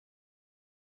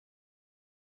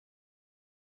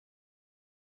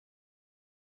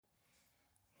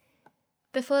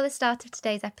Before the start of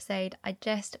today's episode, I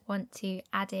just want to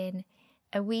add in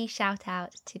a wee shout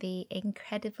out to the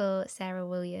incredible Sarah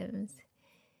Williams.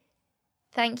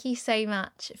 Thank you so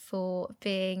much for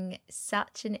being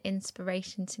such an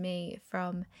inspiration to me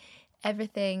from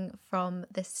everything from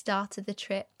the start of the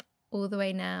trip all the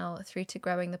way now through to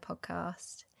growing the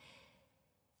podcast.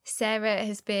 Sarah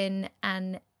has been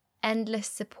an endless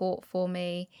support for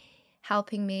me,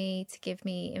 helping me to give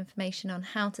me information on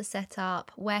how to set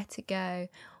up, where to go,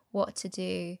 what to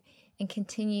do, and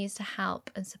continues to help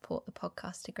and support the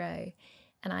podcast to grow.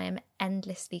 And I am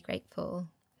endlessly grateful.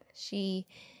 She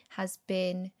has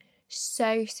been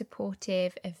so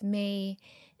supportive of me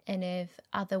and of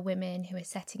other women who are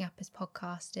setting up as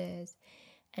podcasters,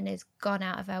 and has gone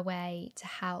out of her way to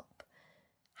help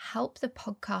the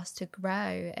podcast to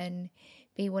grow and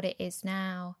be what it is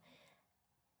now.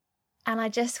 And I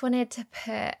just wanted to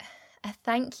put a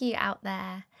thank you out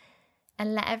there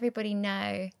and let everybody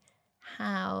know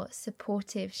how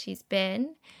supportive she's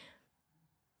been.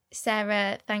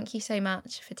 Sarah, thank you so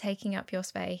much for taking up your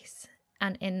space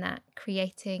and in that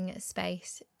creating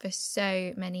space for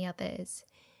so many others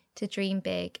to dream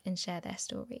big and share their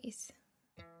stories.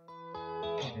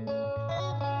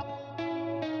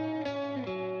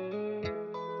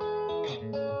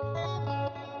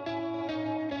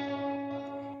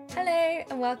 Hello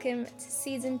and welcome to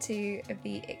season 2 of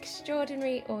the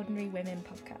Extraordinary Ordinary Women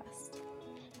podcast.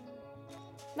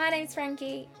 My name's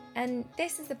Frankie, and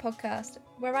this is the podcast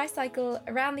where I cycle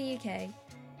around the UK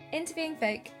interviewing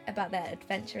folk about their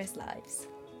adventurous lives.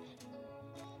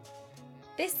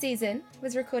 This season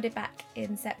was recorded back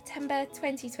in September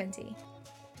 2020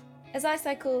 as I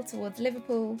cycle towards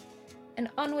Liverpool and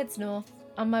onwards north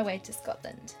on my way to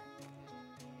Scotland.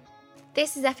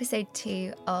 This is episode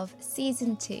 2 of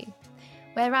season 2,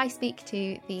 where I speak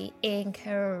to the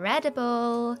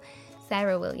incredible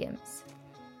Sarah Williams.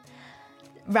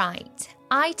 Right,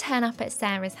 I turn up at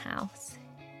Sarah's house,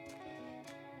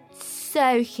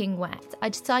 soaking wet.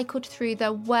 I'd cycled through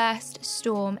the worst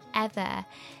storm ever,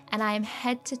 and I am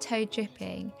head to toe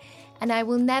dripping. And I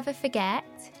will never forget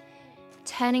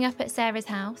turning up at Sarah's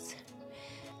house.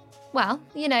 Well,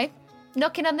 you know,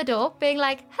 knocking on the door, being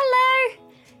like, "Hello,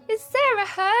 is Sarah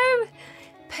home?"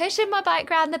 Pushing my bike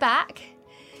round the back,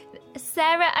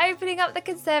 Sarah opening up the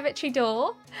conservatory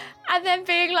door, and then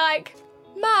being like,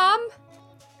 "Mum,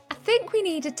 I think we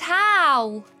need a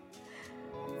towel."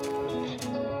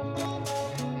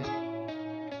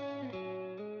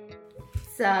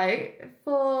 So,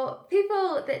 for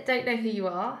people that don't know who you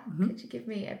are, could you give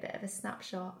me a bit of a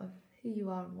snapshot of who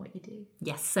you are and what you do?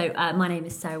 Yes, so my name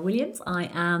is Sarah Williams. I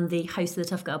am the host of the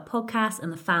Tough Girl podcast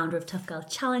and the founder of Tough Girl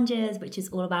Challenges, which is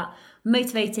all about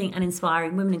motivating and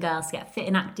inspiring women and girls to get fit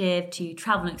and active, to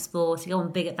travel and explore, to go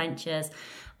on big adventures,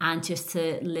 and just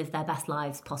to live their best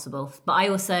lives possible. But I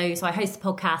host a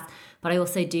podcast, but I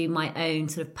also do my own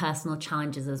sort of personal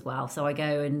challenges as well. So I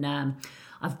go and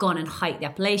I've gone and hiked the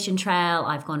Appalachian Trail.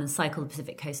 I've gone and cycled the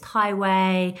Pacific Coast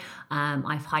Highway.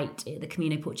 I've hiked the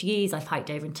Camino Portuguese. I've hiked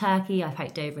over in Turkey. I've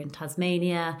hiked over in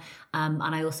Tasmania. And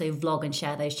I also vlog and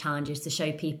share those challenges to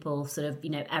show people sort of,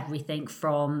 everything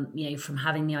from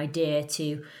having the idea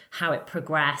to how it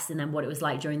progressed and then what it was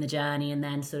like during the journey and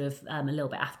then sort of a little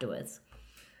bit afterwards.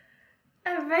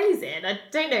 Amazing. I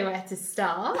don't know where to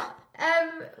start.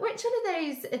 Which one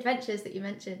of those adventures that you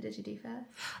mentioned did you do first?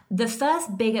 The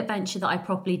first big adventure that I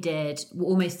properly did,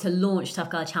 almost to launch Tough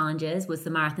Girl Challenges, was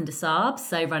the Marathon des Sables.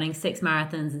 So running 6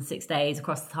 marathons in 6 days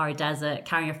across the Sahara Desert,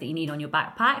 carrying everything you need on your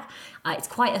backpack. It's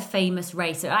quite a famous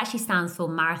race. So it actually stands for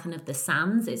Marathon of the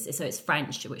Sands. It's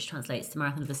French, which translates to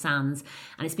Marathon of the Sands.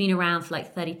 And it's been around for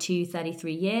like 32,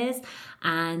 33 years.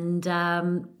 And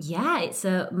it's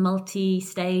a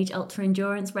multi-stage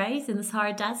ultra-endurance race in the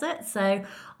Sahara Desert. So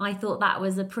I thought that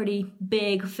was a pretty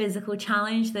big physical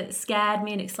challenge that scared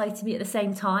me and excited me at the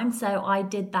same time. So I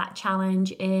did that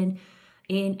challenge in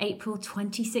April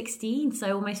 2016,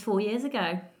 so almost 4 years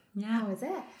ago. Yeah. How was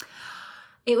it?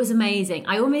 It was amazing.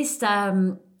 I almost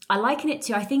I liken it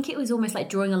to, I think it was almost like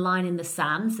drawing a line in the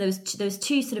sand. So there was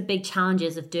 2 sort of big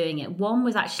challenges of doing it. One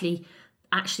was actually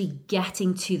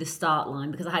getting to the start line,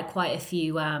 because I had quite a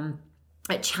few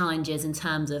challenges in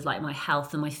terms of like my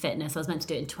health and my fitness. I was meant to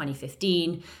do it in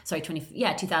 2015,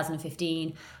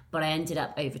 but I ended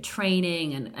up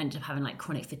overtraining and ended up having like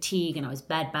chronic fatigue, and I was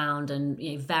bedbound and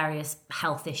various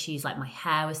health issues, like my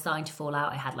hair was starting to fall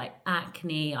out. I had like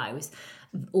acne. I was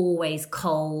always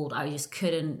cold. I just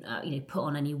couldn't put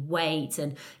on any weight,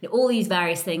 and all these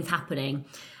various things happening.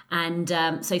 And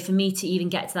so for me to even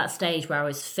get to that stage where I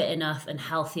was fit enough and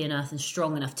healthy enough and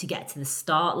strong enough to get to the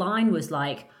start line was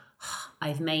like,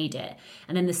 I've made it.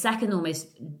 And then the second almost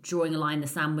drawing a line in the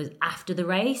sand was after the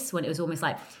race, when it was almost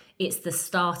like, it's the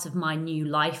start of my new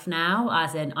life now,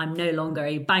 as in I'm no longer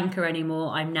a banker anymore.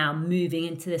 I'm now moving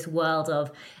into this world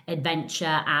of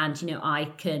adventure, and, you know, I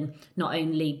can not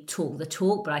only talk the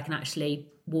talk, but I can actually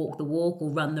walk the walk or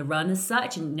run the run as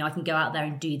such. And, you know, I can go out there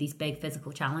and do ththese big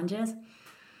physical challenges.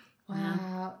 Wow.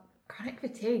 Yeah. Chronic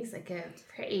fatigue's like a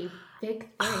pretty big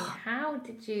thing. How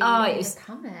did you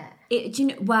overcome it? To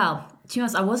be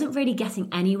honest, I wasn't really getting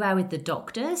anywhere with the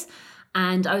doctors.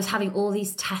 And I was having all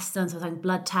these tests done. So I was having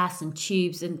blood tests and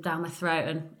tubes and down my throat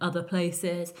and other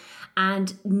places.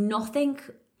 And nothing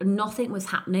was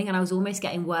happening. And I was almost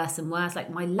getting worse and worse. Like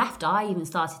my left eye even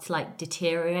started to like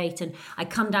deteriorate. And I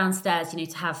come downstairs, you know,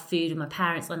 to have food with my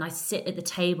parents. And I sit at the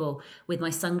table with my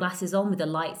sunglasses on with the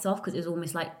lights off, because it was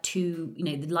almost like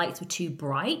the lights were too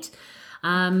bright.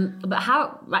 But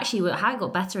how it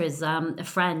got better is a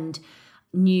friend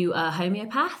knew a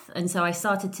homeopath. And so I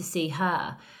started to see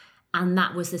her. And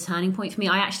that was the turning point for me.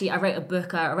 I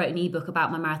wrote an ebook about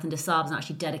my Marathon des Sables, and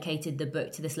actually dedicated the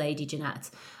book to this lady, Jeanette,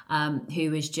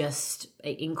 who was just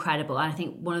incredible. And I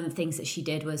think one of the things that she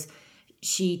did was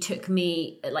she took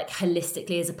me like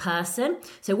holistically as a person.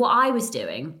 So what I was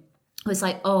doing was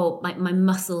like, my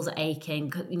muscles are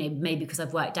aching, you know, maybe because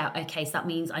I've worked out. Okay, so that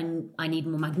means I need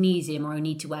more magnesium, or I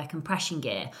need to wear compression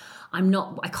gear. I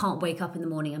can't wake up in the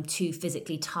morning. I'm too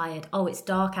physically tired. Oh, it's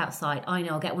dark outside. I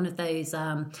know, I'll get one of those,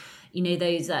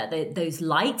 those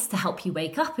lights to help you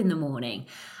wake up in the morning.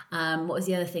 What was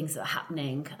the other things that were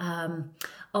happening? It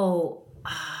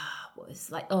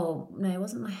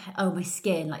wasn't my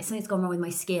skin. Like something's gone wrong with my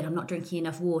skin. I'm not drinking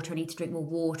enough water. I need to drink more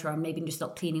water. I'm maybe just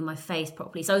not cleaning my face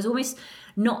properly. So I was almost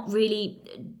not really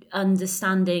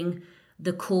understanding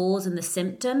the cause and the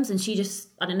symptoms. And she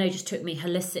just took me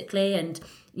holistically. And,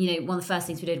 you know, one of the first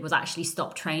things we did was actually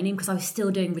stop training, because I was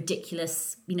still doing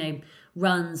ridiculous, you know,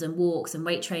 runs and walks and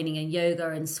weight training and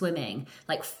yoga and swimming,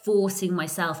 like forcing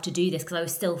myself to do this, because I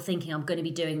was still thinking I'm going to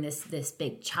be doing this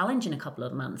big challenge in a couple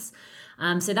of months.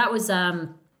 So that was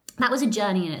a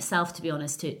journey in itself, to be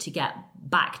honest, to get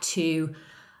back to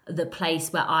the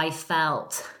place where I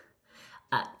felt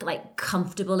like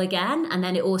comfortable again. And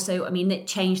then it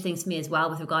changed things for me as well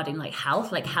with regarding like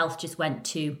health. Like health just went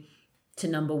to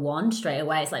number one straight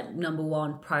away. It's like number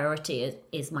one priority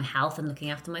is my health and looking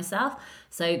after myself.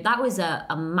 So that was a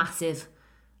massive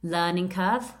learning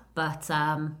curve. But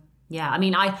I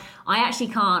actually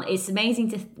can't. It's amazing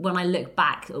when I look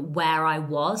back at where I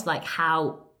was, like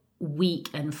how weak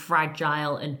and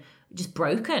fragile and just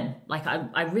broken. Like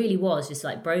I really was just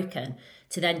like broken,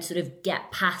 to then sort of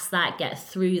get past that, get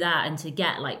through that, and to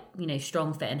get like, you know,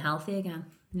 strong, fit and healthy again.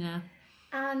 Yeah.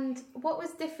 And what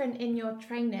was different in your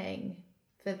training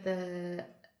for the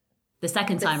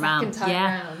second time round?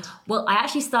 Well, I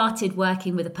actually started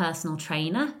working with a personal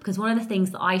trainer, because one of the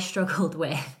things that I struggled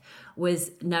with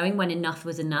was knowing when enough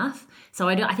was enough. So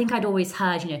I think I'd always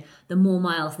heard, you know, the more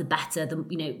miles, the better,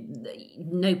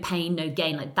 no pain, no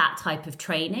gain, like that type of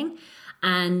training.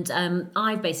 And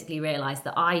I've basically realised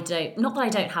that I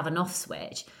don't have an off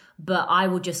switch, but I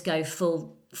will just go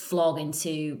full flog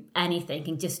into anything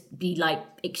and just be like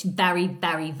very,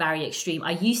 very, very extreme.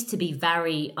 I used to be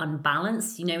very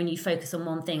unbalanced, you know, when you focus on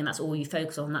one thing and that's all you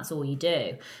focus on, that's all you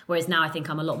do. Whereas now I think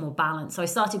I'm a lot more balanced. So I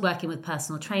started working with a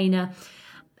personal trainer.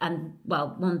 And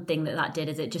well, one thing that did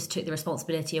is it just took the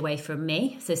responsibility away from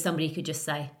me. So somebody could just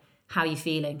say, how are you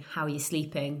feeling? How are you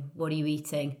sleeping? What are you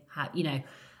eating?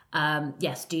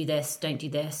 Yes, do this, don't do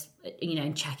this, you know,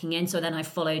 and checking in. So then I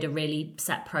followed a really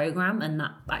set program, and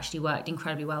that actually worked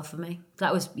incredibly well for me. So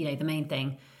that was, you know, the main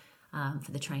thing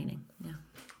for the training. Yeah.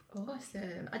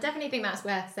 Awesome. I definitely think that's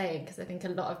worth saying, because I think a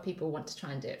lot of people want to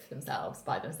try and do it for themselves,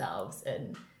 by themselves,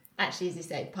 and actually, as you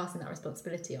say, passing that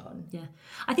responsibility on. Yeah.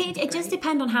 I think it does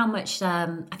depend on how much,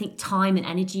 time and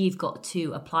energy you've got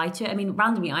to apply to it. I mean,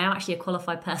 randomly, I am actually a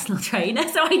qualified personal trainer,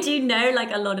 so I do know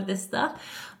like a lot of this stuff.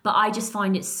 But I just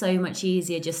find it so much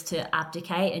easier just to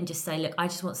abdicate and just say, look, I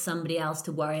just want somebody else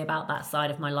to worry about that side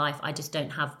of my life. I just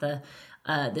don't have the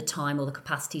time or the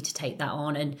capacity to take that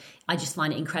on. And I just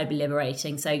find it incredibly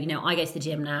liberating. So, you know, I go to the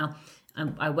gym now.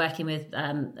 I'm working with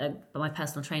my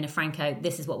personal trainer, Franco.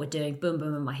 This is what we're doing. Boom,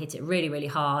 boom, boom. I hit it really, really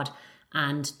hard,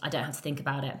 and I don't have to think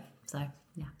about it. So,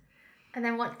 yeah. And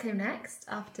then what came next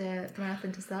after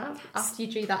Marathon des Sables? After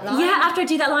you drew that line? Yeah, after I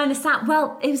drew that line in the sand.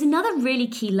 Well, it was another really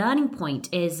key learning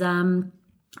point is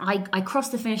I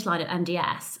crossed the finish line at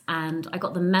MDS, and I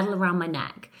got the medal around my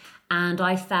neck, and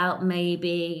I felt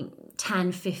maybe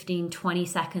 10, 15, 20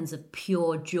 seconds of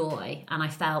pure joy, and I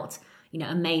felt, you know,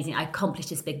 amazing. I accomplished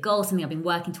this big goal, something I've been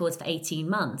working towards for 18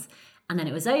 months. And then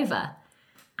it was over.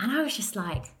 And I was just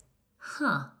like,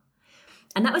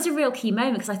 And that was a real key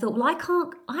moment, because I thought, well,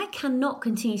 I cannot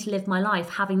continue to live my life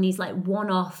having these like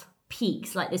one-off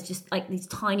peaks, like there's just like these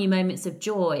tiny moments of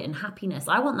joy and happiness.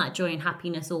 I want that joy and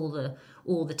happiness all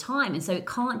the time. And so it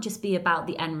can't just be about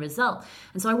the end result.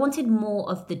 And so I wanted more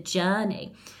of the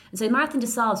journey. And so Marathon des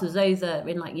Sables was over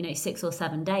in 6 or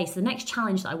 7 days. So the next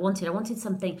challenge that I wanted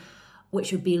something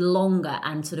which would be longer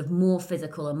and sort of more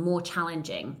physical and more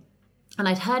challenging. And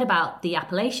I'd heard about the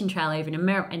Appalachian Trail over in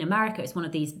America. It's one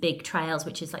of these big trails,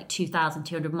 which is like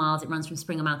 2,200 miles. It runs from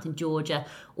Springer Mountain, Georgia,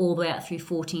 all the way up through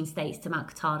 14 states to Mount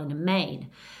Katahdin in Maine.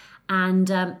 And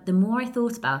the more I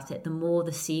thought about it, the more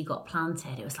the seed got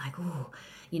planted. It was like,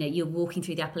 you're walking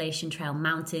through the Appalachian Trail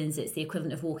mountains. It's the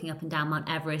equivalent of walking up and down Mount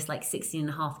Everest like 16 and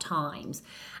a half times.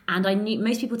 And I knew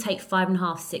most people take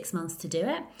 5.5, 6 months to do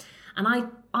it. And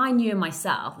I knew in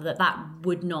myself that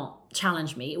would not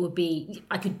challenge me. It would be,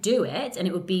 I could do it, and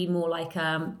it would be more like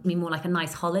a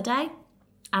nice holiday.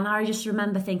 And I just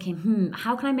remember thinking,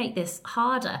 how can I make this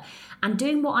harder? And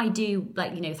doing what I do,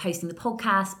 with hosting the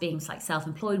podcast, being like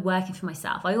self-employed, working for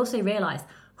myself, I also realized,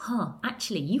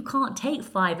 actually, you can't take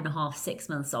 5.5, 6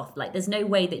 months off. Like, there's no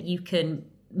way that you can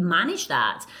manage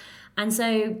that. And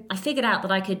so I figured out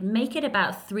that I could make it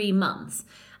about 3 months.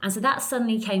 And so that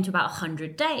suddenly came to about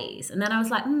 100 days. And then I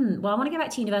was like, well, I want to go back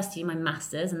to university, my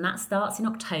master's, and that starts in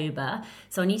October.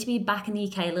 So I need to be back in the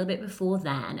UK a little bit before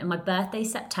then. And my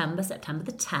birthday's September the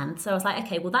 10th. So I was like,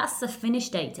 okay, well, that's the finish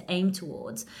date to aim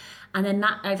towards. And then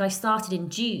that, if I started in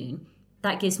June,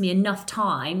 that gives me enough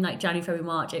time, like January, February,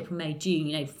 March, April, May, June,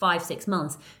 5-6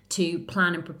 months to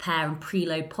plan and prepare and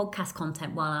preload podcast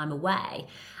content while I'm away.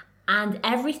 And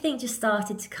everything just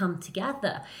started to come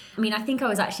together. I mean, I think I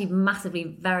was actually massively,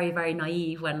 very, very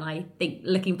naive when I think,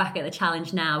 looking back at the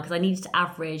challenge now, because I needed to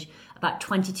average about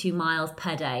 22 miles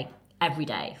per day, every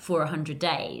day, for 100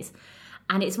 days.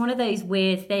 And it's one of those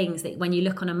weird things that when you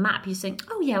look on a map, you think,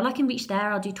 oh yeah, well, I can reach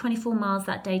there. I'll do 24 miles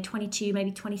that day, 22,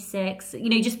 maybe 26,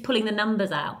 just pulling the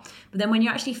numbers out. But then when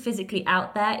you're actually physically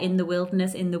out there in the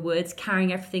wilderness, in the woods,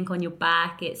 carrying everything on your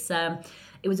back,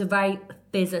 it was a very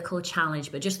physical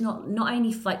challenge, but just not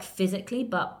only like physically,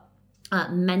 but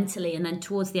mentally, and then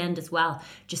towards the end as well,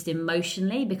 just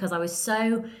emotionally, because I was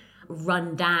so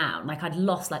run down. Like, I'd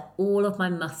lost like all of my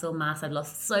muscle mass. I'd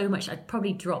lost so much. I'd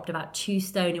probably dropped about 2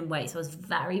 stone in weight. So I was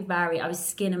I was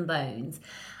skin and bones.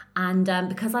 And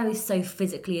because I was so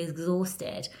physically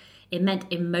exhausted, it meant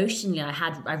emotionally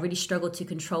I really struggled to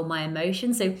control my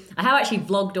emotions. So I have actually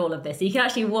vlogged all of this. So you can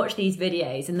actually watch these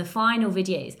videos. In the final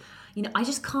videos, I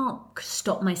just can't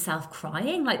stop myself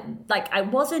crying. It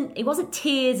wasn't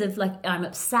tears of like, I'm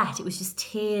upset. It was just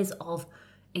tears of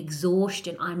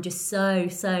exhaustion. I'm just so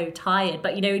tired.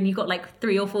 But, and you've got like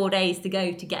 3 or 4 days to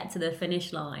go to get to the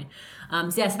finish line.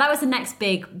 So that was the next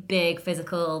big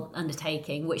physical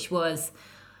undertaking, which was,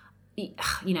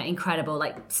 incredible.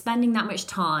 Like, spending that much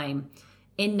time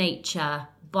in nature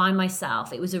by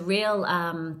myself. It was a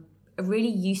really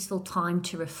useful time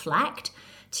to reflect.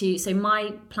 So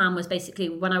my plan was basically,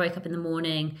 when I wake up in the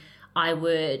morning, I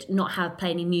would not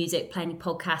play any music, play any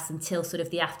podcasts until sort of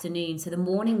the afternoon. So the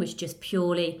morning was just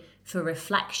purely for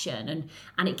reflection.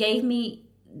 And it gave me,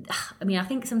 I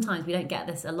think sometimes we don't get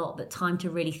this a lot, but time to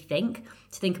really think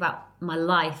about my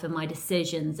life and my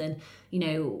decisions and,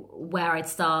 where I'd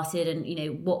started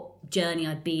and, what journey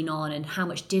I'd been on and how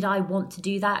much did I want to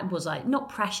do that? Was I not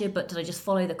pressured, but did I just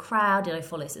follow the crowd? Did I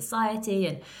follow society?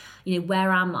 And,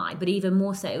 where am I? But even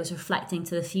more so, it was reflecting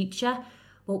to the future.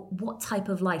 Well, what type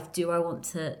of life do I want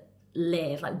to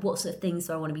live? Like, what sort of things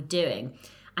do I want to be doing?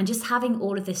 And just having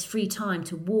all of this free time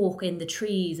to walk in the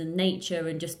trees and nature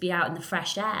and just be out in the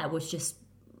fresh air was just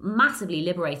massively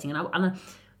liberating. And I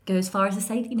go as far as to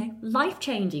say,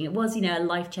 life-changing. It was, a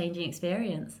life-changing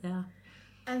experience. Yeah.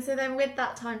 And so then with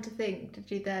that time to think,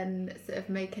 did you then sort of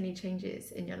make any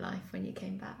changes in your life when you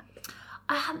came back?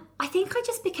 I think I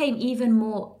just became even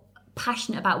more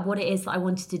passionate about what it is that I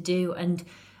wanted to do and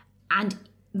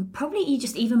probably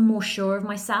just even more sure of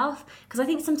myself, because I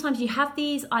think sometimes you have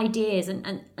these ideas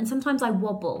and sometimes I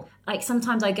wobble. Like,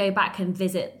 sometimes I go back and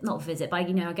not visit, but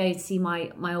I go to see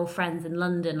my old friends in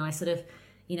London. I sort of,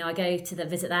 I go to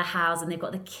visit their house and they've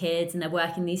got the kids and they're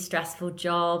working these stressful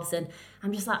jobs and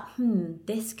I'm just like,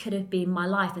 this could have been my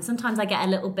life. And sometimes I get a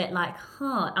little bit like,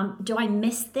 do I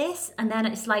miss this? And then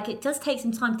it's like, it does take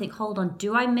some time to think, hold on,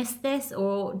 do I miss this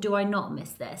or do I not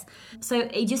miss this? So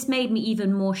it just made me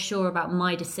even more sure about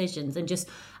my decisions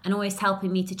and always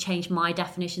helping me to change my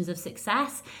definitions of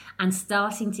success and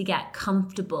starting to get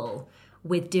comfortable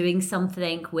with doing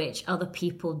something which other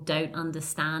people don't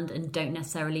understand and don't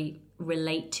necessarily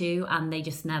relate to, and they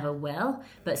just never will.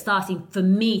 But starting for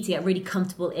me to get really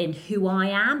comfortable in who I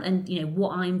am and, you know,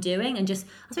 what I'm doing, and just,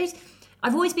 I suppose,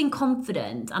 I've always been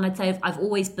confident, and I'd say I've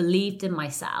always believed in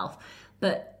myself,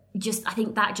 but just, I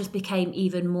think that just became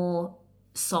even more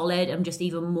solid and just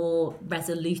even more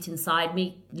resolute inside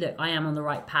me. Look, I am on the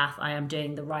right path. I am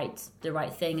doing the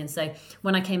right thing. And so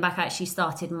when I came back, I actually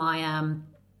started my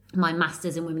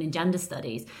master's in women and gender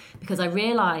studies, because I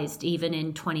realized even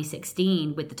in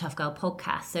 2016 with the Tough Girl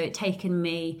podcast, so it'd taken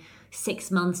me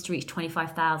 6 months to reach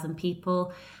 25,000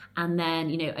 people. And then,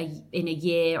 you know, in a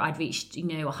year, I'd reached, you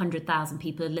know, 100,000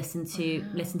 people had listened to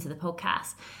the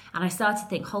podcast. And I started to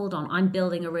think, hold on, I'm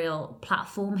building a real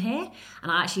platform here.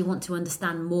 And I actually want to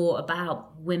understand more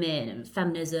about women and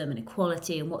feminism and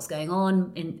equality and what's going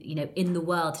on in the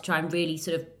world, to try and really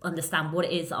sort of understand what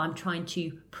it is that I'm trying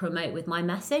to promote with my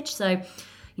message. So,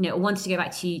 you know, I wanted to go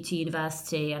back to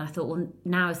university, and I thought, well,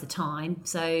 now is the time.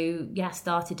 So yeah,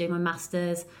 started doing my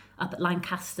master's up at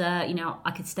Lancaster. You know,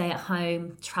 I could stay at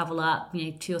home, travel up,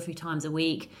 you know, 2 or 3 times a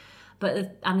week.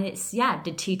 But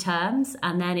did 2 terms,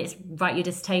 and then it's write your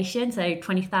dissertation. So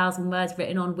 20,000 words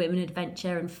written on women,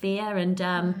 adventure and fear. And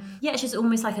it's just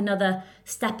almost like another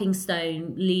stepping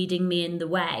stone leading me in the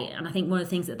way. And I think one of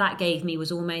the things that gave me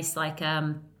was almost like,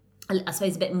 I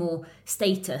suppose, a bit more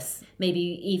status, maybe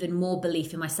even more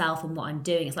belief in myself and what I'm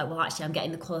doing. It's like, well, actually, I'm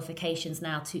getting the qualifications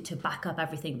now to back up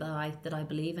everything that I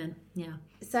believe in. Yeah.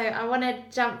 So I want to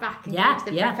jump back and go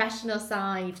to the professional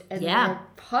side and the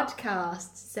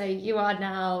podcast. So you are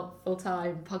now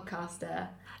full-time podcaster.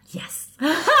 Yes.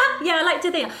 I like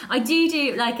to think I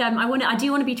do like I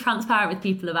do want to be transparent with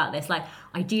people about this. Like,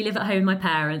 I do live at home with my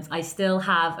parents. I still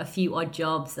have a few odd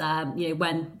jobs.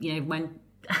 When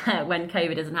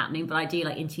COVID isn't happening, but I do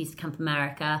like interviews to Camp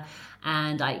America,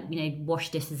 and I, you know, wash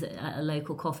dishes at a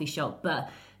local coffee shop.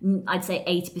 But I'd say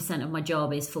 80% of my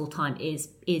job is full-time, is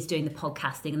doing the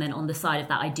podcasting, and then on the side of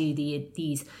that I do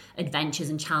these adventures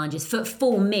and challenges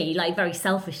for me, like very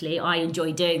selfishly. I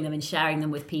enjoy doing them and sharing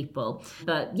them with people.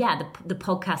 But yeah, the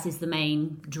podcast is the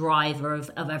main driver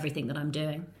of everything that I'm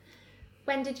doing.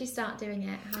 When did you start doing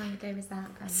it? How long ago was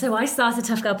that? So I started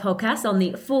Tough Girl Podcast on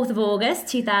the 4th of August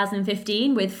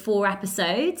 2015 with 4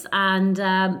 episodes, and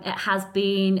it has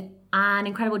been an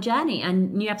incredible journey,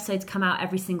 and new episodes come out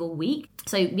every single week.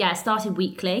 So yeah, it started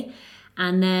weekly,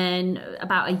 and then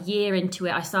about a year into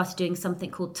it I started doing something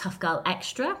called Tough Girl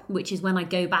Extra, which is when I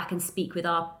go back and speak with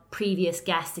our previous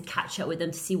guests to catch up with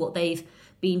them to see what they've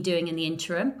been doing in the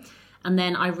interim. And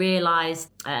then I realised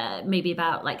maybe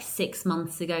about like 6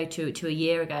 months ago to a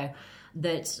year ago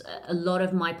that a lot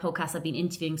of my podcasts I've been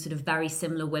interviewing sort of very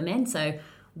similar women. So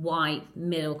white,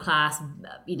 middle class,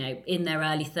 you know, in their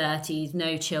early 30s,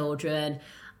 no children.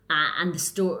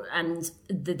 And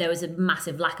there was a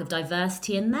massive lack of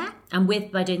diversity in there. And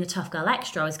by doing the Tough Girl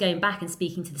Extra, I was going back and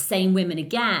speaking to the same women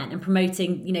again and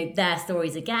promoting, you know, their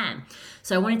stories again.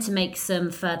 So I wanted to make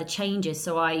some further changes.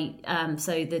 So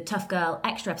so the Tough Girl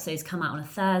Extra episodes come out on a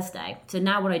Thursday. So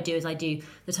now what I do is I do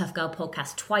the Tough Girl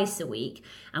podcast twice a week.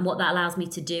 And what that allows me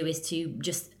to do is to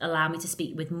just allow me to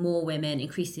speak with more women,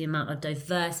 increase the amount of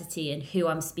diversity in who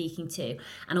I'm speaking to,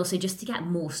 and also just to get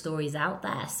more stories out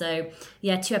there. So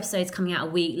yeah, 2 episodes coming out a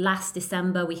week. Last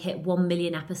December, we hit 1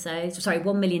 million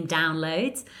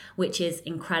downloads, which is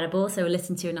incredible. So we're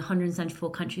listened to in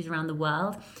 174 countries around the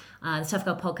world. The Tough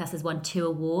Girl podcast has won 2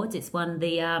 awards. It's won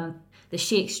the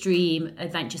She Extreme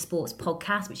Adventure Sports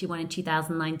podcast, which it won in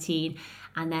 2019.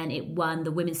 And then it won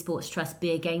the Women's Sports Trust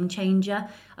Be a Game Changer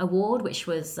Award, which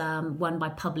was won by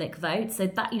public vote. So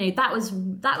that, you know,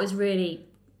 that was really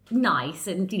nice,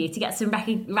 and, you know, to get some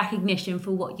recognition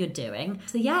for what you're doing.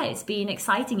 So yeah, it's been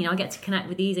exciting. You know, I get to connect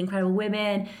with these incredible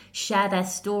women, share their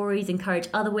stories, encourage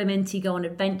other women to go on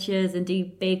adventures and do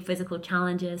big physical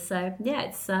challenges. So yeah,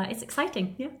 it's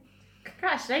exciting. Yeah.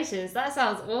 Congratulations, that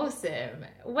sounds awesome.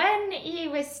 When you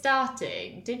were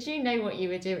starting, did you know what you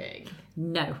were doing?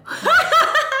 No.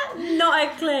 Not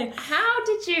a clue. How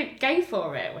did you go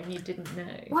for it when you didn't know?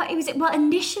 Well,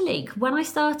 initially, when I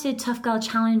started Tough Girl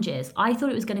Challenges, I thought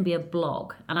it was going to be a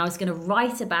blog, and I was going to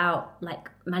write about like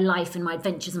my life and my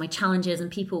adventures and my challenges, and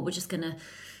people were just going to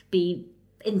be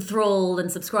enthralled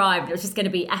and subscribed. It was just going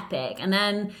to be epic. And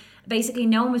then basically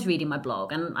no one was reading my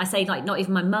blog, and I say like not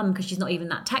even my mum, because she's not even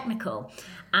that technical,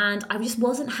 and I just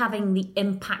wasn't having the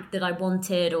impact that I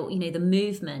wanted, or, you know, the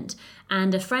movement.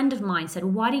 And a friend of mine said,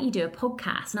 well, why don't you do a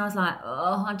podcast? And I was like,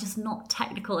 oh, I'm just not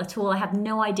technical at all. I have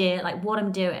no idea like what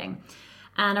I'm doing.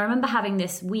 And I remember having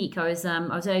this week, I was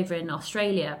over in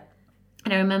Australia,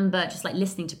 and I remember just like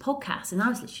listening to podcasts, and I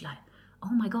was literally like,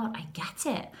 oh my God, I get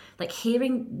it. Like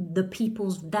hearing the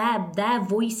people's, their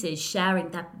voices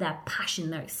sharing their passion,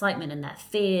 their excitement and their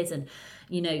fears, and,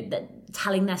 you know, that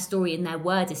telling their story in their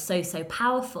words is so, so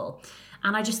powerful.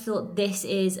 And I just thought this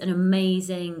is an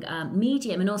amazing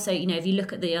medium. And also, you know, if you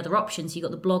look at the other options, you've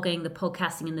got the blogging, the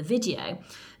podcasting and the video.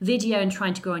 Video and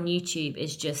trying to grow on YouTube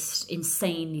is just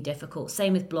insanely difficult.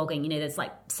 Same with blogging. You know, there's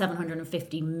like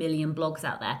 750 million blogs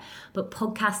out there. But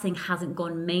podcasting hasn't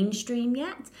gone mainstream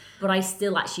yet. But I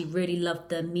still actually really loved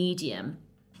the medium.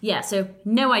 Yeah, so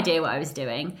no idea what I was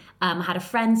doing. I had a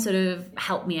friend sort of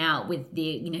help me out with the,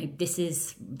 you know, this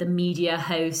is the media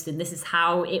host and this is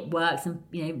how it works and,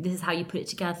 you know, this is how you put it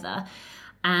together.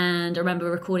 And I remember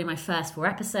recording my first 4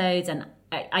 episodes, and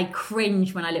I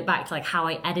cringe when I look back to like how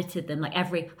I edited them. Like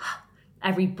every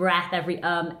breath,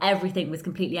 everything was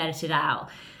completely edited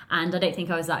out. And I don't think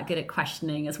I was that good at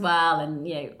questioning as well. And,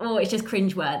 you know, it's just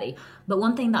cringeworthy. But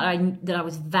one thing that I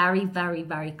was very, very,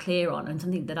 very clear on, and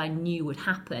something that I knew would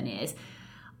happen, is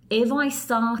if I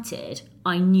started,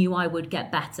 I knew I would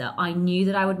get better. I knew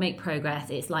that I would make progress.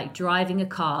 It's like driving a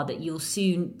car that you will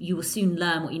soon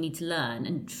learn what you need to learn.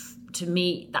 And to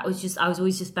me, I was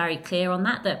always just very clear on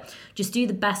that just do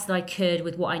the best that I could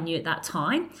with what I knew at that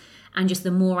time. And just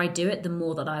the more I do it, the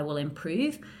more that I will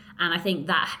improve. And I think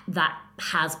that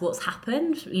has what's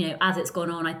happened, you know, as it's gone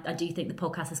on. I do think the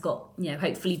podcast has got, you know,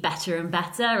 hopefully better and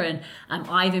better, and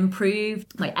I've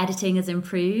improved, my editing has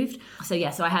improved. So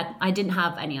yeah, so I didn't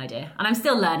have any idea, and I'm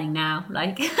still learning now.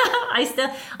 Like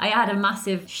I had a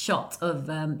massive shot of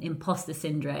imposter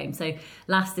syndrome. So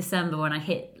last December when I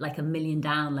hit like 1 million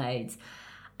downloads,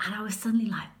 and I was suddenly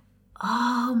like,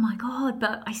 oh my God,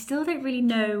 but I still don't really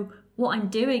know what I'm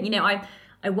doing. You know,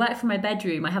 I work from my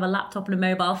bedroom. I have a laptop and a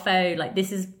mobile phone. Like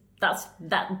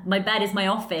my bed is my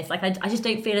office. Like I just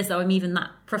don't feel as though I'm even that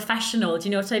professional. Do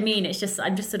you know what I mean? It's just,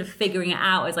 I'm just sort of figuring it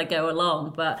out as I go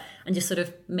along, but I'm just sort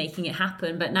of making it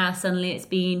happen. But now suddenly it's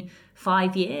been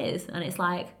 5 years, and it's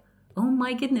like, oh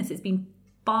my goodness, it's been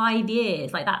 5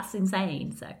 years. Like that's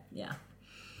insane. So yeah.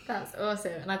 That's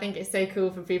awesome. And I think it's so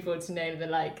cool for people to know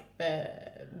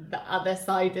the other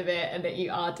side of it, and that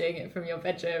you are doing it from your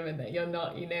bedroom, and that you're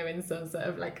not, you know, in some sort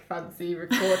of like fancy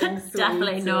recording suite.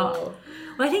 Definitely not.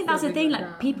 Well, I think that's the thing,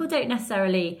 like people don't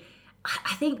necessarily,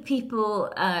 I think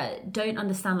people don't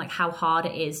understand like how hard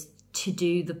it is to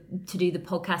do the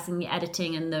podcasting, the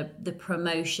editing and the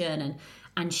promotion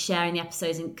and sharing the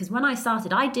episodes. Because when I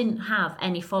started, I didn't have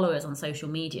any followers on social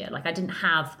media. Like I didn't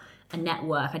have a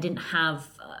network, I didn't have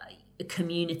a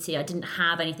community, I didn't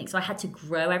have anything, so I had to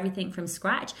grow everything from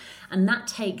scratch, and that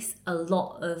takes a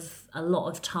lot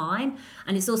of time.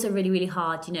 And it's also really, really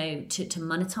hard, you know, to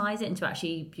monetize it, and to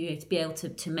actually, you know, to be able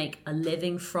to make a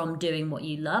living from doing what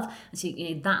you love. And so,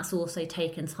 you know, that's also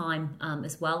taken time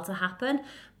as well to happen.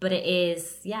 But it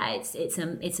is, yeah, it's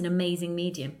an amazing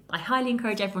medium. I highly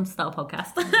encourage everyone to start a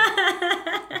podcast.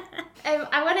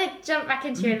 I want to jump back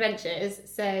into your adventures.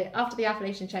 So after the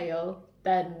Appalachian Trail,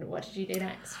 then what did you do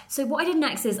next? So what I did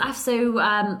next is I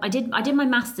did my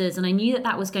master's, and I knew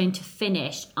that was going to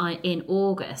finish in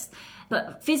August.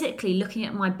 But physically, looking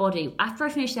at my body, after I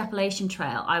finished the Appalachian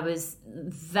Trail, I was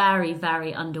very,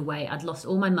 very underweight. I'd lost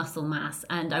all my muscle mass,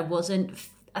 and I wasn't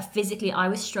physically, I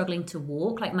was struggling to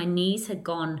walk. Like my knees had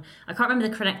gone, I can't remember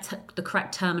the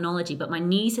correct terminology, but my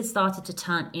knees had started to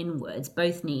turn inwards,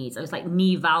 both knees. I was like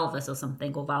knee valgus or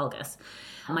something, or valgus.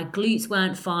 My glutes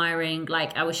weren't firing.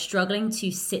 Like I was struggling to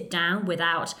sit down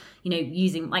without, you know,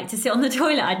 using, like to sit on the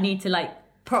toilet, I'd need to like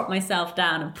prop myself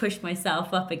down and push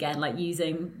myself up again, like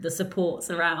using the supports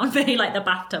around me, like the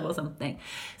bathtub or something.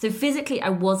 So physically, I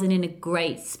wasn't in a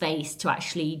great space to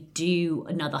actually do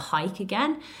another hike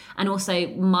again. And also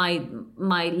my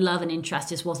love and interest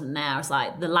just wasn't there. I was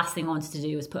like, the last thing I wanted to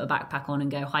do was put a backpack on and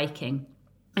go hiking.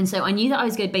 And so I knew that I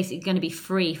was basically going to be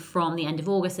free from the end of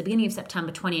August. The beginning of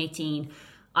September 2018,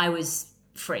 I was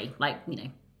free, like, you know,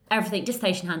 everything,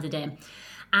 dissertation handed in.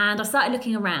 And I started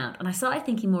looking around, and I started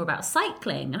thinking more about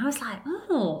cycling. And I was like,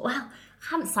 oh, well, I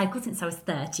haven't cycled since I was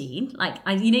 13. Like,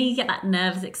 you get that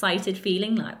nervous, excited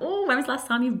feeling like, oh, when was the last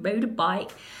time you rode a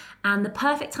bike? And the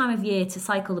perfect time of year to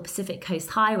cycle the Pacific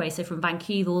Coast Highway, so from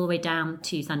Vancouver all the way down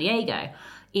to San Diego,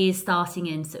 is starting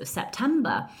in sort of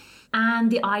September. And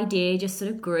the idea just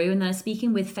sort of grew. And then I was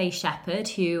speaking with Faye Shepherd,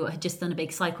 who had just done a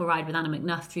big cycle ride with Anna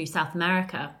McNuff through South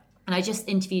America. And I just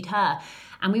interviewed her,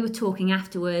 and we were talking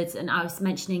afterwards, and I was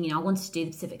mentioning, you know, I wanted to do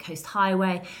the Pacific Coast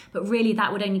Highway, but really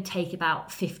that would only take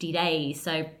about 50 days.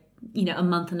 So, you know, a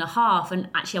month and a half. And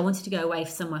actually I wanted to go away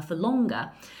somewhere for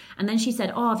longer. And then she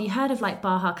said, oh, have you heard of like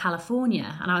Baja,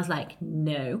 California? And I was like,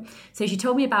 no. So she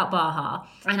told me about Baja,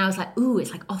 and I was like, ooh, it's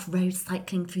like off-road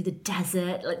cycling through the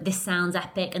desert. Like, this sounds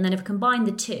epic. And then if I combine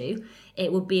the two,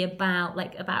 it would be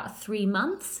about 3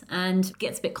 months, and it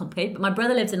gets a bit complicated. But my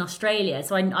brother lives in Australia,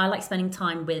 so I like spending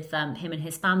time with him and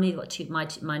his family. We've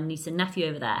got my niece and nephew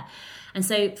over there. And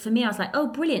so for me, I was like, oh,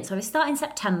 brilliant. So I start in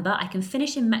September. I can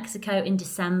finish in Mexico in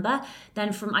December.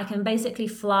 Then I can basically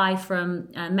fly from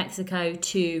Mexico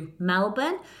to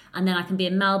Melbourne. And then I can be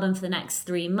in Melbourne for the next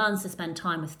 3 months to spend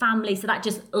time with family. So that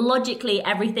just logically,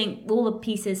 everything, all the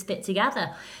pieces fit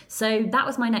together. So that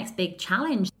was my next big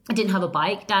challenge. I didn't have a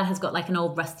bike. Dad has got like an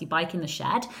old rusty bike in the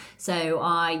shed. So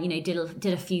I,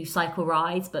 did a few cycle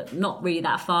rides, but not really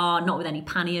that far, not with any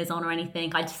panniers on or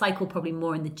anything. I'd cycle probably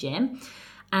more in the gym.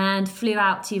 And flew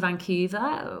out to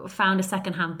Vancouver, found a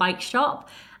secondhand bike shop,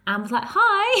 and was like,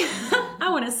 hi, I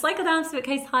want to cycle down Pacific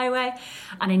Coast Highway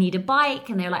and I need a bike.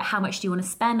 And they were like, how much do you want to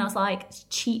spend? I was like, as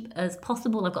cheap as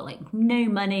possible. I've got like no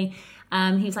money.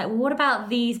 He was like, well, what about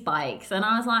these bikes? And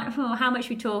I was like, oh, how much are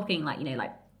we talking? Like,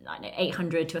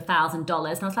 $800 to $1,000. And I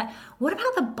was like, what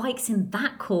about the bikes in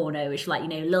that corner, which are like,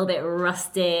 a little bit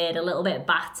rusted, a little bit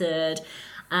battered.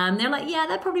 They're like, yeah,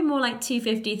 they're probably more like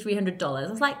 $250, $300.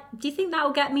 I was like, do you think that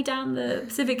will get me down the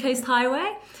Pacific Coast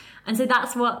Highway? And so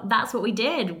that's what we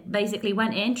did. Basically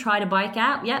went in, tried a bike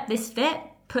out. Yep, this fit.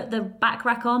 Put the back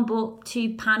rack on, bought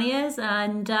 2 panniers,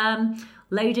 and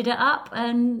loaded it up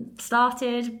and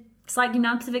started cycling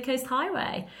down Pacific Coast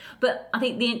Highway. But I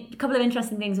think a couple of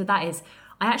interesting things with that is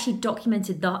I actually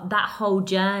documented that whole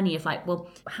journey of like, well,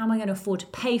 how am I going to afford to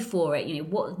pay for it?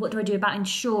 What do I do about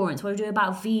insurance? What do I do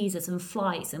about visas and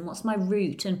flights? And what's my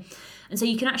route? And so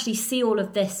you can actually see all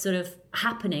of this sort of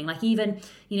happening. Like even,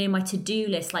 my to-do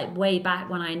list, like way back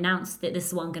when I announced that this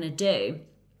is what I'm going to do,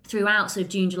 throughout sort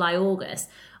of June, July, August,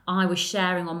 I was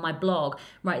sharing on my blog,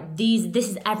 right, this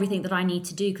is everything that I need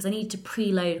to do, because I need to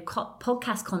preload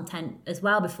podcast content as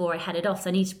well before I headed off. So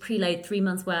I need to preload 3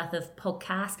 months worth of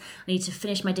podcasts. I need to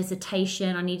finish my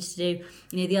dissertation. I need to do,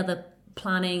 the other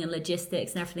planning and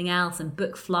logistics and everything else, and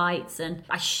book flights. And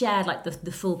I shared like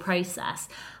the full process.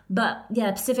 But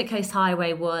yeah, Pacific Coast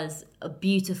Highway was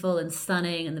beautiful and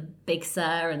stunning, and the Big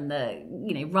Sur, and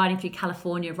the, riding through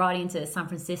California, riding into San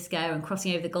Francisco and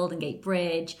crossing over the Golden Gate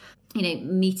Bridge.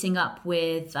 Meeting up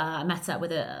with, I met up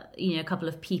with a couple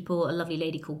of people, a lovely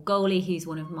lady called Goalie, who's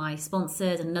one of my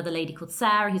sponsors, and another lady called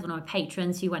Sarah, who's one of my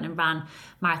patrons, who went and ran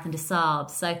Marathon des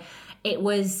Sables. So it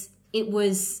was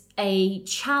a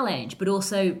challenge, but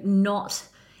also not,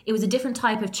 it was a different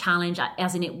type of challenge,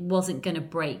 as in it wasn't going to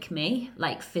break me,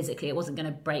 like physically, it wasn't going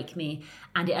to break me,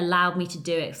 and it allowed me to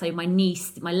do it. So my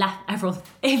niece, everyone,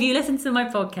 if you listen to my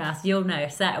podcast, you'll know,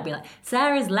 Sarah will be like,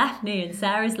 Sarah's left knee and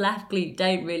Sarah's left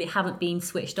glute haven't been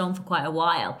switched on for quite a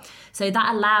while. So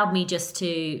that allowed me just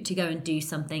to go and do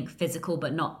something physical,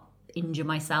 but not injure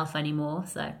myself anymore.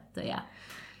 So yeah.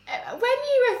 When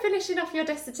you were finishing off your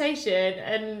dissertation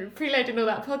and preloading all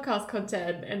that podcast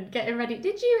content and getting ready,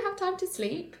 did you have time to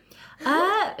sleep?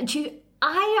 I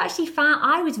actually found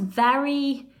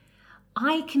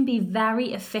I can be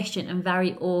very efficient and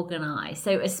very organised.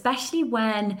 So especially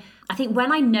when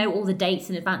I know all the dates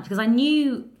in advance, because I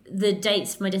knew the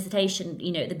dates for my dissertation,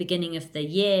 at the beginning of the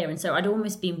year. And so I'd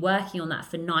almost been working on that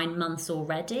for 9 months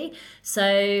already.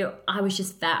 So I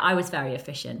was very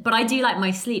efficient. But I do like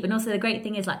my sleep. And also the great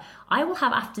thing is, like, I will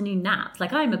have afternoon naps.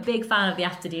 Like, I'm a big fan of the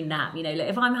afternoon nap. Like,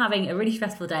 if I'm having a really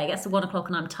stressful day, it gets to 1 o'clock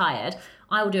and I'm tired,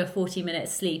 I will do a 40-minute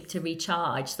sleep to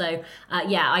recharge. So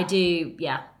I do,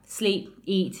 sleep,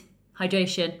 eat,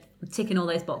 hydration, I'm ticking all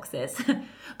those boxes.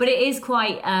 But it is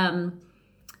quite...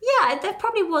 there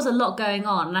probably was a lot going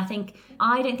on. And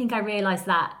I don't think I realised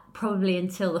that probably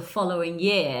until the following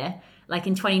year, like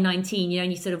in 2019,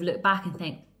 and you sort of look back and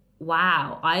think,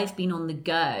 wow, I've been on the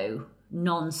go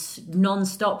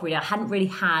non-stop really. I hadn't really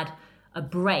had a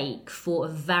break for a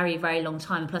very, very long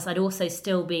time. Plus, I'd also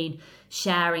still been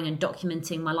sharing and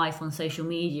documenting my life on social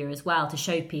media as well, to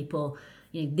show people,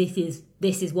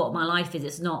 this is what my life is.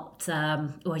 It's not,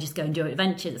 I just go and do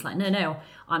adventures. It's like, no,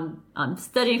 I'm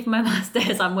studying for my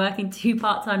master's. I'm working 2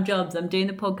 part-time jobs. I'm doing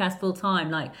the podcast full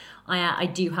time. Like, I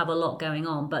do have a lot going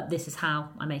on, but this is how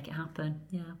I make it happen.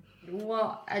 Yeah.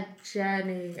 What a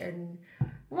journey, and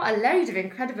what a load of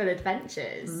incredible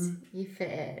adventures you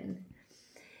fit in.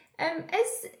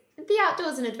 Has the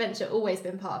outdoors and adventure always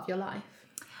been part of your life?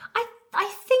 I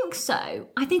think so.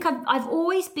 I think I've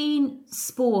always been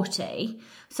sporty.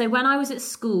 So when I was at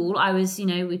school, I was,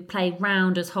 we'd play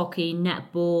rounders, hockey,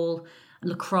 netball,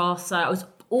 lacrosse. So I was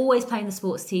always playing the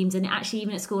sports teams. And actually,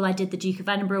 even at school, I did the Duke of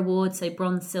Edinburgh Awards. So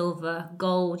bronze, silver,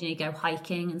 gold, go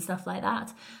hiking and stuff like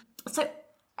that. So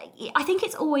I think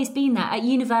it's always been there. At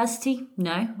university,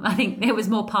 no. I think there was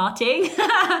more partying.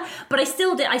 But I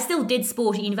still did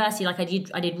sport at university. Like I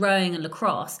did rowing and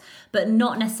lacrosse, but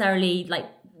not necessarily like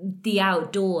the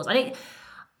outdoors. I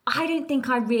don't think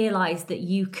I realised that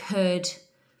you could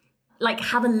like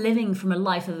have a living from a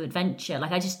life of adventure.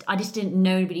 Like I just didn't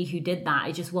know anybody who did that.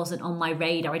 It just wasn't on my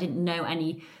radar. I didn't know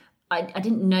any. I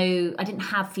didn't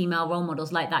have female role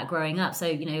models like that growing up. So,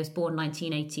 I was born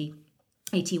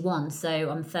 1981, so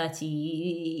I'm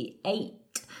 38.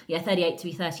 Yeah, 38 to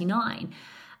be 39.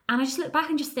 And I just look back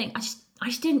and just think, I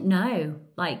just didn't know,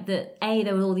 like, that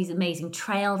there were all these amazing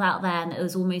trails out there, and there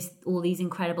was almost all these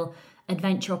incredible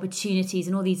adventure opportunities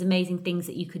and all these amazing things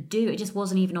that you could do. It just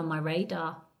wasn't even on my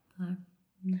radar.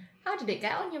 How did it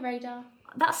get on your radar?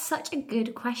 That's such a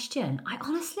good question.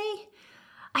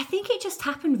 I think it just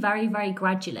happened very, very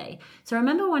gradually. So I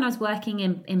remember when I was working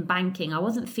in banking, I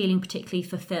wasn't feeling particularly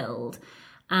fulfilled,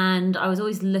 and I was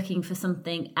always looking for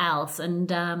something else. And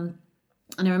I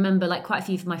remember like quite a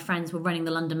few of my friends were running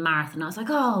the London Marathon. I was like,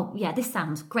 oh yeah, this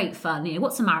sounds great fun.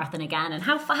 What's a marathon again? And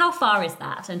how far is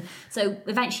that? And so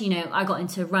eventually, I got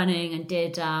into running and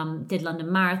did London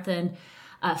Marathon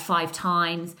 5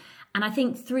 times. And I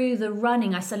think through the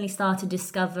running, I suddenly started to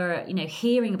discover,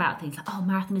 hearing about things like, oh,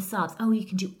 marathon is subs. Oh, you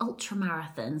can do ultra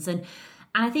marathons. And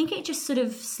I think it just sort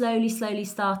of slowly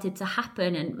started to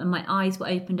happen, and my eyes were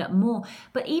opened up more.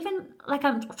 But even like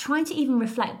I'm trying to even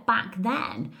reflect back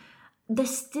then, I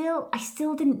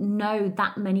still didn't know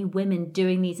that many women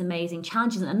doing these amazing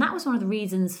challenges. And that was one of the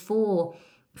reasons for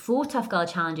Tough Girl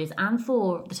Challenges and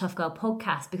for the Tough Girl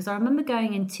podcast, because I remember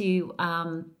going into...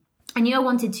 I knew I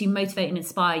wanted to motivate and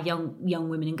inspire young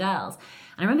women and girls.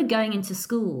 And I remember going into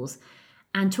schools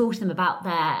and talking to them about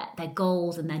their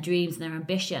goals and their dreams and their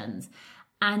ambitions.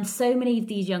 And so many of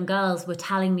these young girls were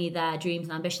telling me their dreams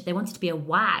and ambitions. They wanted to be a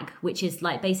WAG, which is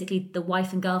like basically the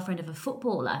wife and girlfriend of a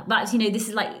footballer. But, this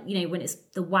is like, when it's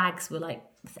the WAGs were like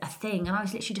a thing. And I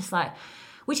was literally just like,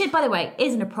 which, by the way,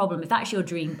 isn't a problem. If that's your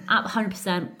dream, I'm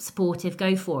 100% supportive,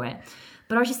 go for it.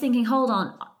 But I was just thinking, hold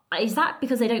on. Is that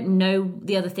because they don't know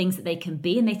the other things that they can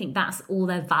be, and they think that's all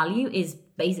their value is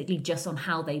basically just on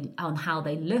how they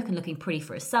look and looking pretty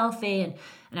for a selfie and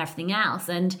everything else?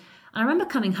 And I remember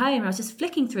coming home and I was just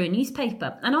flicking through a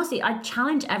newspaper, and honestly, I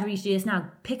challenge everybody to do this now.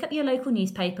 Pick up your local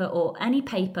newspaper or any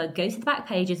paper, go to the back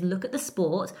pages, look at the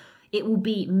sport. It will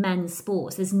be men's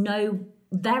sports.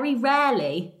 Very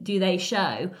rarely do they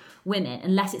show women,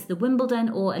 unless it's the Wimbledon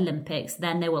or Olympics,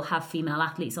 then they will have female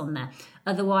athletes on there.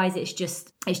 Otherwise, it's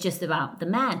just about the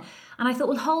men. And I thought,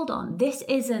 well, hold on, this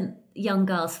isn't young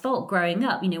girls' fault growing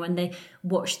up, when they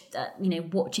watch,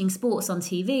 watching sports on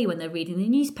TV, when they're reading the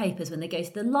newspapers, when they go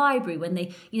to the library, when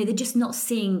they, they're just not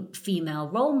seeing female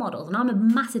role models. And I'm a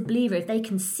massive believer, if they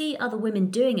can see other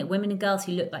women doing it, women and girls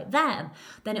who look like them,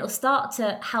 then it'll start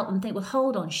to help them think, well,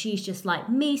 hold on, she's just like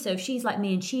me. So if she's like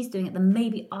me and she's doing it, then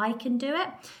maybe I can do it.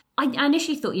 I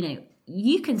initially thought,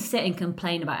 you can sit and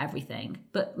complain about everything,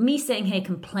 but me sitting here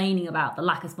complaining about the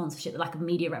lack of sponsorship, the lack of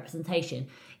media representation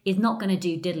is not going to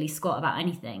do diddly squat about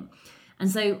anything. And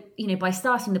so, by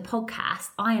starting the podcast,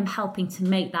 I am helping to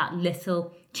make that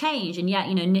little change. And yet,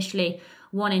 initially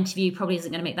one interview probably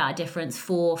isn't going to make that a difference.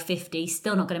 450,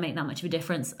 still not going to make that much of a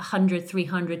difference. 100,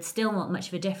 300, still not much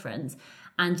of a difference.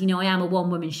 And, I am a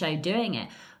one-woman show doing it.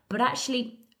 But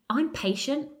actually, I'm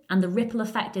patient, and the ripple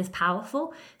effect is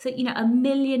powerful. So, 1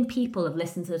 million people have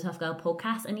listened to the Tough Girl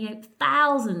podcast, and,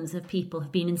 thousands of people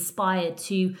have been inspired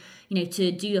to,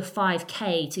 to do a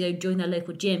 5K, to go join their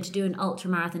local gym, to do an ultra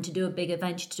marathon, to do a big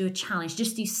adventure, to do a challenge,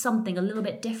 just do something a little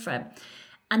bit different.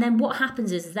 And then what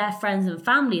happens is their friends and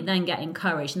family then get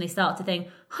encouraged, and they start to think,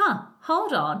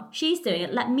 hold on, she's doing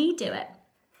it, let me do it.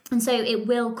 And so it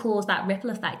will cause that ripple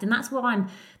effect. And that's what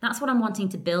I'm wanting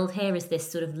to build here, is this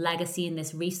sort of legacy and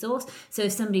this resource. So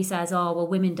if somebody says, oh, well,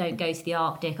 women don't go to the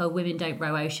Arctic, or women don't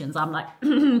row oceans, I'm like,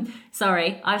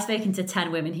 sorry, I've spoken to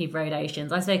 10 women who've rowed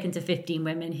oceans. I've spoken to 15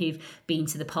 women who've been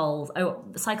to the poles. Oh,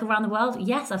 cycle around the world?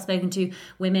 Yes, I've spoken to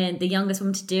women, the youngest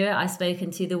woman to do it. I've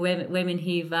spoken to the women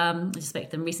who've, I just spoke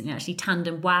to them recently, actually,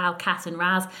 Tandem Wow, Kat and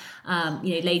Raz,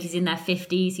 ladies in their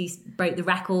 50s who broke the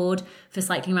record for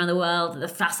cycling around the world, the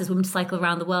fastest woman to cycle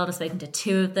around the world. I've spoken to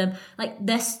 2 of them. Like,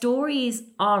 their stories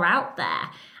are out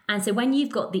there. And so when you've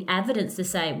got the evidence to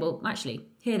say, well, actually,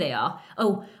 here they are.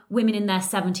 Oh, women in their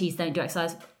 70s don't do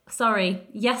exercise. Sorry,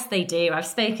 yes they do. I've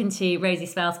spoken to Rosie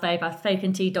Spelspoke, I've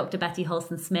spoken to Dr. Betty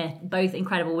Holston-Smith, both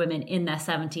incredible women in their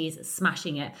 70s,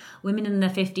 smashing it. Women in their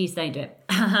 50s don't do it.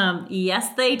 Yes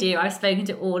they do. I've spoken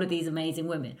to all of these amazing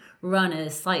women,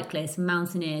 runners, cyclists,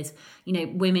 mountaineers,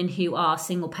 women who are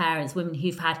single parents, women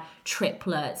who've had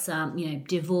triplets,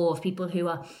 divorce, people who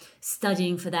are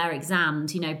studying for their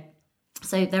exams,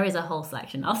 So there is a whole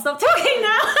selection. I'll stop talking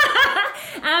now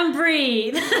and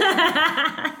breathe.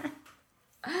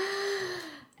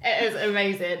 It is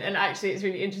amazing, and actually it's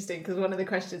really interesting because one of the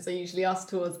questions I usually ask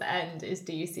towards the end is,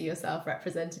 do you see yourself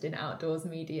represented in outdoors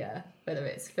media, whether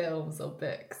it's films or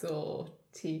books or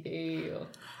TV or...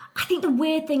 I think the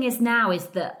weird thing is now is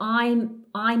that I'm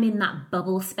in that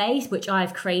bubble space which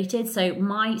I've created. So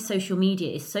my social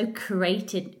media is so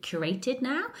curated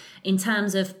now, in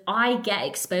terms of I get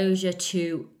exposure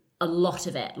to a lot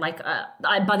of it. Like,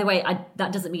 by the way,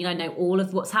 that doesn't mean I know all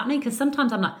of what's happening, because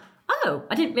sometimes I'm like, oh,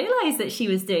 I didn't realise that she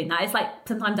was doing that. It's like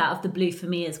sometimes out of the blue for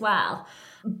me as well.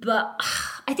 But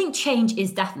I think change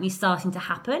is definitely starting to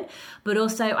happen. But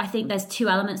also I think there's two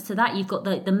elements to that. You've got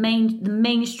the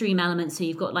mainstream elements. So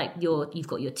you've got your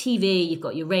TV, you've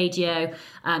got your radio,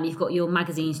 you've got your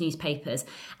magazines, newspapers.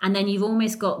 And then you've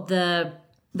almost got the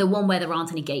one where there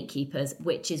aren't any gatekeepers,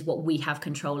 which is what we have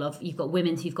control of. You've got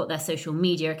women who've got their social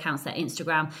media accounts, their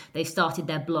Instagram, they've started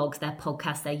their blogs, their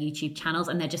podcasts, their YouTube channels,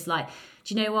 and they're just like,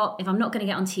 do you know what? If I'm not going to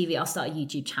get on TV, I'll start a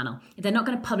YouTube channel. If they're not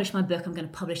going to publish my book, I'm going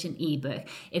to publish an ebook.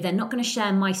 If they're not going to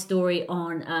share my story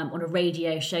on a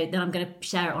radio show, then I'm going to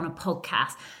share it on a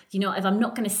podcast. If I'm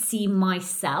not going to see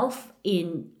myself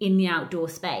in the outdoor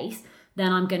space,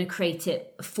 then I'm going to create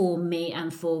it for me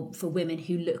and for women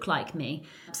who look like me.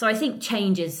 So I think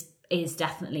change is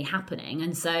definitely happening.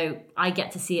 And so I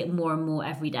get to see it more and more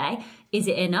every day. Is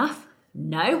it enough?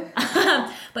 No.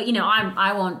 But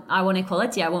I want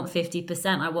equality. I want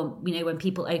 50%. I want, when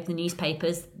people open the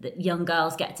newspapers, that young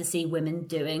girls get to see women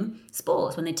doing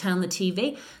sports. When they turn on the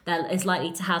TV, they're as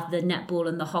likely to have the netball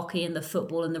and the hockey and the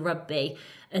football and the rugby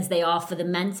as they are for the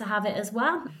men to have it as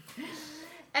well.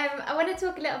 I want to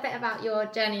talk a little bit about your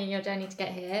journey and your journey to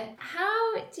get here.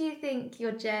 How do you think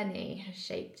your journey has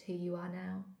shaped who you are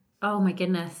now? Oh my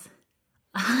goodness.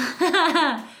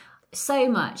 So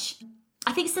much.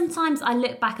 I think sometimes I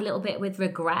look back a little bit with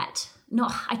regret.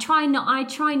 I try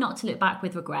not to look back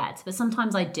with regret, but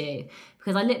sometimes I do,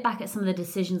 because I look back at some of the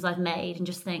decisions I've made and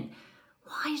just think,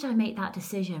 why did I make that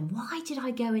decision? Why did I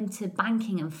go into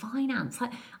banking and finance?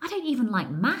 Like, I don't even like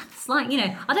maths. Like,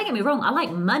 don't get me wrong, I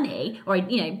like money, or,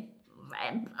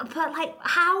 but like,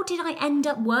 how did I end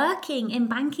up working in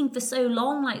banking for so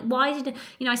long? Like, why did,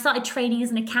 I started training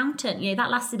as an accountant,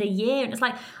 that lasted a year. And it's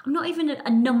like, I'm not even a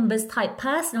numbers type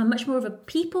person. I'm much more of a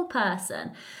people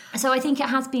person. So I think it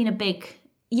has been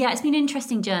it's been an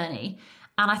interesting journey.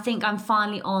 And I think I'm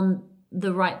finally on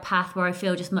the right path where I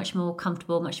feel just much more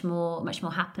comfortable, much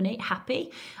more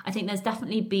happy. I think there's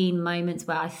definitely been moments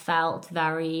where I felt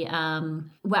very,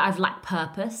 where I've lacked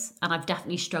purpose, and I've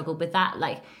definitely struggled with that.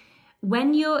 Like,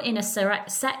 when you're in a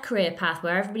set career path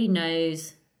where everybody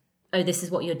knows, oh, this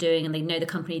is what you're doing, and they know the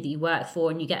company that you work for,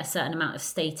 and you get a certain amount of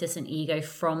status and ego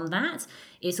from that,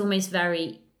 it's almost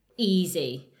very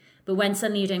easy. But when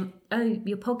suddenly you're doing, oh,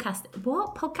 your podcast,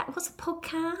 what podcast? What's a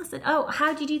podcast? And, oh,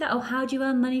 how do you do that? Oh, how do you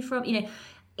earn money from?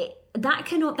 That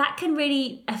can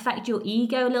really affect your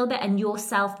ego a little bit and your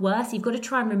self-worth. You've got to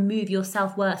try and remove your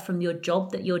self-worth from your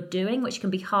job that you're doing, which can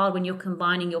be hard when you're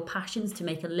combining your passions to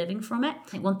make a living from it. I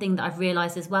think one thing that I've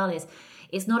realized as well is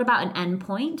it's not about an end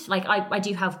point. Like, I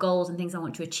do have goals and things I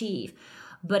want to achieve,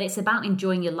 but it's about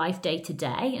enjoying your life day to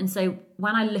day. And so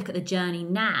when I look at the journey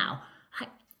now,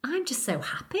 I'm just so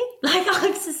happy. Like,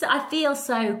 I feel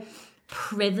so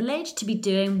privileged to be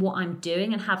doing what I'm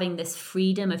doing and having this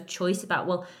freedom of choice about,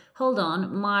 well, hold on,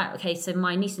 so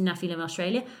my niece and nephew live in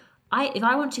Australia. If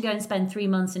I want to go and spend 3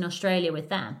 months in Australia with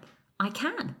them, I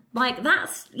can. Like,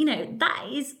 that's, that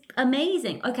is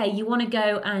amazing. Okay, you want to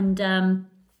go and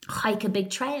hike a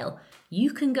big trail.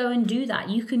 You can go and do that.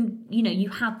 You can, you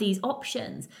have these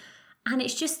options. And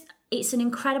it's an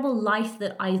incredible life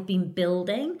that I've been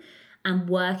building and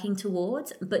working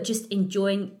towards, but just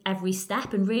enjoying every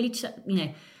step. And really,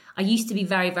 I used to be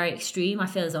very, very extreme. I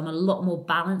feel as though I'm a lot more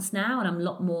balanced now, and I'm a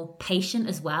lot more patient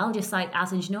as well. Just like,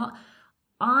 as in,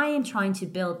 I am trying to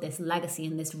build this legacy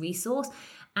and this resource,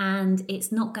 and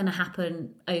it's not going to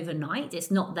happen overnight. It's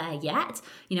not there yet.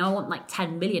 I want like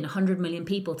 10 million, 100 million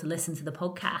people to listen to the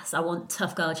podcast. I want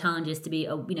Tough Girl Challenges to be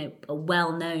a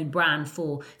well-known brand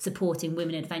for supporting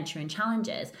women in adventure and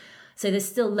challenges. So there's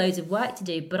still loads of work to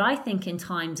do. But I think in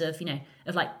times of,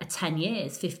 of like 10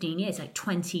 years, 15 years, like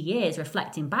 20 years,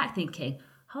 reflecting back, thinking,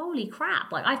 holy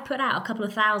crap, like I've put out a couple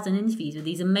of thousand interviews with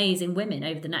these amazing women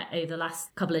over the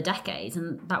last couple of decades,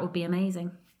 and that would be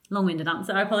amazing. Long-winded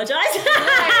answer, I apologise. No,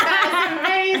 that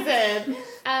was amazing.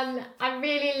 I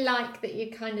really like that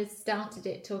you kind of started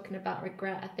it talking about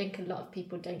regret. I think a lot of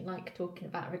people don't like talking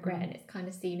about regret, and it's kind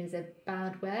of seen as a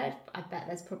bad word. I bet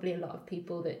there's probably a lot of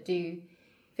people that do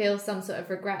feel some sort of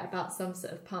regret about some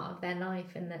sort of part of their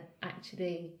life, and that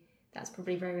actually that's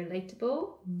probably very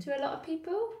relatable to a lot of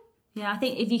people. Yeah, I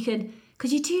think if you could,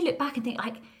 because you do look back and think,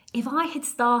 like, if I had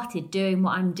started doing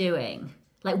what I'm doing,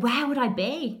 like, where would I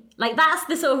be? Like, that's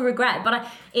the sort of regret. But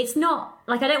it's not,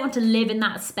 like, I don't want to live in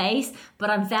that space, but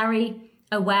I'm very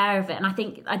aware of it. And I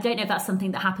don't know if that's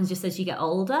something that happens just as you get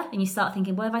older and you start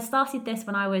thinking, well, if I started this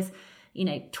when I was,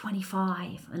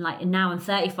 25 and now I'm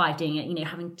 35 doing it,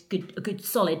 having a good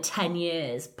solid 10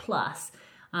 years plus,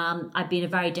 I'd be in a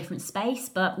very different space.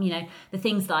 But, the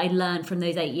things that I learned from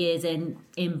those 8 years in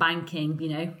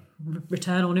banking,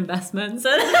 return on investments,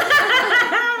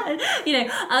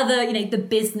 the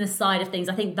business side of things,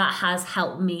 I think that has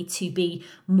helped me to be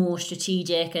more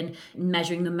strategic and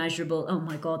measuring the measurable. Oh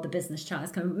my God, the business chat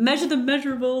is coming. Measure the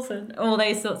measurables and all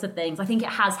those sorts of things. I think it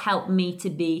has helped me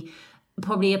to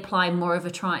probably apply more of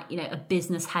a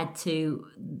business head to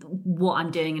what I'm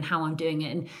doing and how I'm doing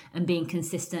it, and being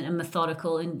consistent and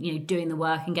methodical and, doing the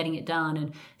work and getting it done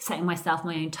and setting myself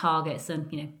my own targets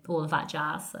and, all of that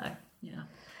jazz. So, yeah.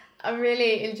 I'm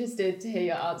really interested to hear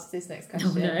your answer to this next question.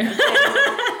 Oh, no.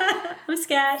 I'm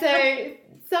scared. So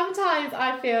sometimes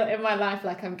I feel in my life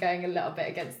like I'm going a little bit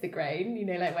against the grain,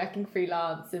 like working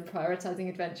freelance and prioritising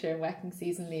adventure and working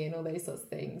seasonally and all those sorts of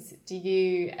things. Do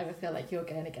you ever feel like you're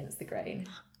going against the grain?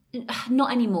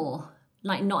 Not anymore.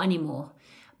 Not anymore.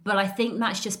 But I think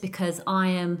that's just because I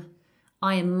am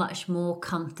much more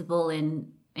comfortable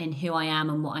in who I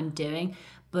am and what I'm doing.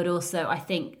 But also I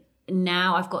think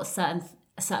now I've got certain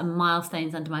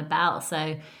milestones under my belt.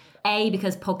 So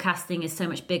because podcasting is so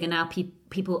much bigger now,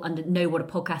 people know what a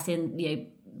podcast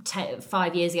is.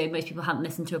 5 years ago, most people hadn't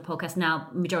listened to a podcast. Now,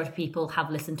 majority of people have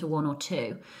listened to one or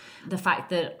two. The fact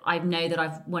that I know that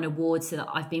I've won awards, so that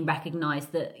I've been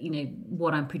recognised that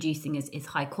what I'm producing is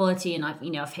high quality, and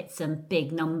I've hit some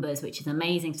big numbers, which is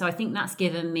amazing. So I think that's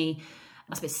given me,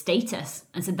 I suppose, status,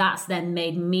 and so that's then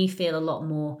made me feel a lot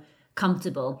more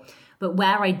comfortable. But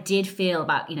where I did feel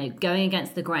about, going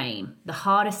against the grain, the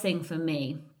hardest thing for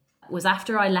me was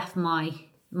after I left my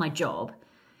job,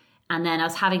 and then I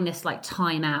was having this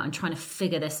time out and trying to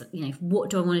figure this, what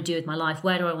do I want to do with my life?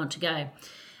 Where do I want to go?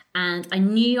 And I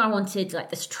knew I wanted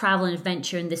this travel and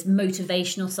adventure and this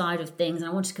motivational side of things. And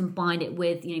I wanted to combine it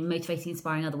with, motivating,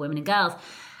 inspiring other women and girls.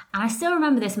 And I still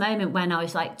remember this moment when I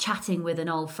was chatting with an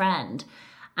old friend.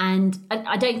 And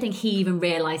I don't think he even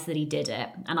realised that he did it.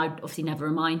 And I obviously never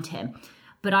remind him.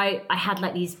 But I had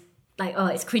these,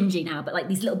 it's cringy now, but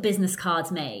these little business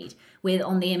cards made with,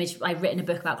 on the image, I'd written a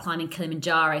book about climbing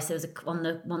Kilimanjaro. So there was on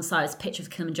the one side was a picture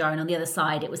of Kilimanjaro, and on the other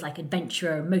side it was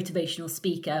adventurer, motivational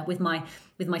speaker with my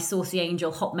Saucy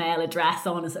Angel Hotmail address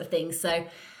on and sort of things. So,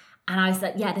 and I was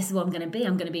like, yeah, this is what I'm going to be.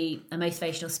 I'm going to be a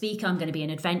motivational speaker. I'm going to be an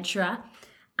adventurer.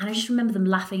 And I just remember them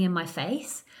laughing in my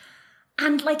face.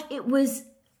 And it was...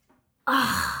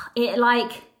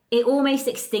 it almost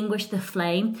extinguished the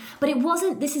flame. But it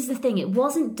wasn't, this is the thing, it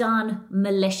wasn't done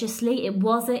maliciously. It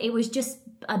was just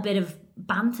a bit of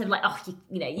banter,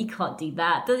 you can't do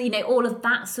that, all of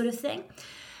that sort of thing.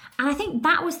 And I think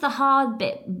that was the hard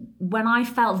bit when I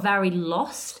felt very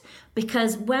lost,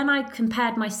 because when I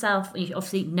compared myself, you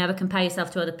obviously never compare yourself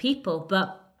to other people,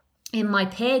 but in my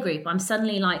peer group, I'm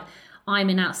suddenly I'm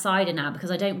an outsider now,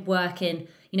 because I don't work in,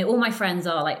 all my friends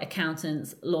are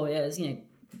accountants, lawyers,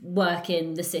 work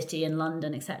in the city in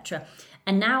London, etc.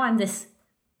 And now I'm this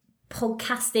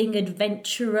podcasting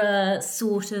adventurer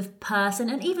sort of person.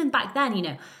 And even back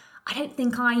then, I don't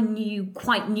think I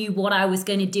quite knew what I was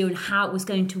going to do and how it was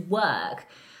going to work.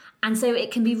 And so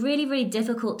it can be really, really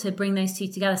difficult to bring those two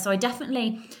together. So I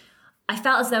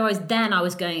felt as though I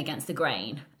was going against the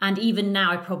grain. And even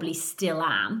now I probably still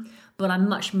am, but I'm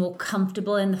much more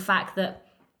comfortable in the fact that,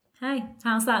 hey,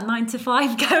 how's that 9 to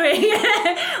 5 going?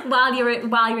 while you're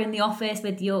in the office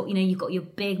with your, you've got your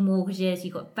big mortgages,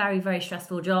 you've got very, very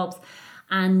stressful jobs.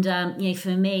 And,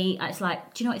 for me, it's do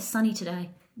you know what, it's sunny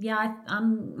today. Yeah,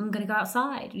 I'm going to go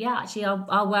outside. Yeah, actually,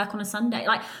 I'll work on a Sunday.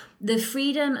 The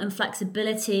freedom and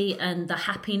flexibility and the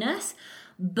happiness.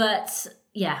 But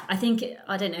yeah, I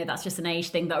don't know, that's just an age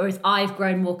thing. But I've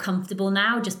grown more comfortable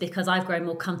now, just because I've grown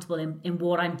more comfortable in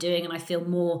what I'm doing, and I feel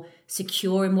more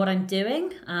secure in what I'm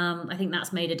doing. I think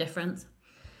that's made a difference.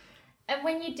 And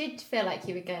when you did feel like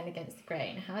you were going against the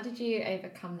grain, how did you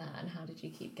overcome that, and how did you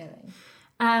keep going?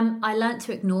 I learned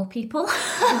to ignore people.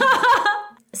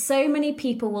 So many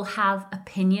people will have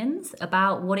opinions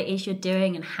about what it is you're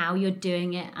doing and how you're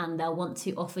doing it, and they'll want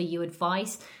to offer you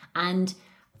advice. And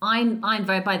I'm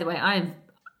very, by the way,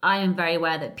 I am very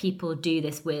aware that people do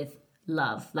this with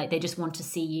love. Like, they just want to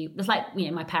see you. It's like, you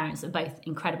know, my parents are both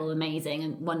incredible, amazing,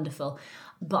 and wonderful,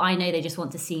 but I know they just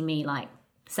want to see me like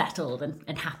settled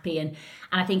and happy, and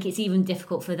I think it's even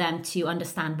difficult for them to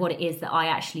understand what it is that I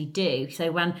actually do. So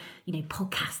when, you know,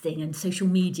 podcasting and social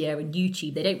media and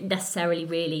YouTube, they don't necessarily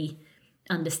really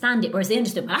understand it, whereas they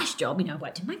understood my last job. You know, I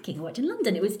worked in banking, I worked in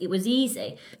London, it was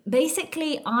easy.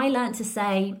 Basically, I learned to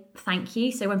say thank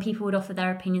you. So when people would offer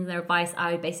their opinions, their advice,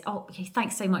 I would basically, oh, okay,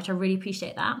 thanks so much, I really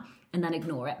appreciate that, and then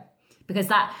ignore it.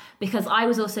 Because I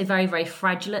was also very, very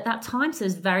fragile at that time. So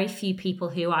there's very few people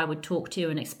who I would talk to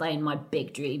and explain my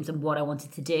big dreams and what I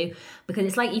wanted to do. Because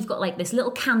it's like you've got like this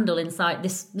little candle inside,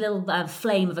 this little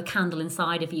flame of a candle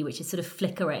inside of you, which is sort of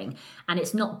flickering. And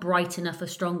it's not bright enough or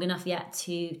strong enough yet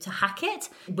to hack it,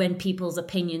 when people's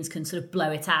opinions can sort of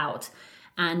blow it out.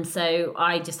 And so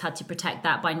I just had to protect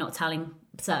that by not telling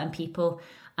certain people.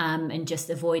 And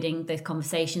just avoiding those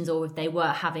conversations, or if they were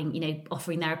having, you know,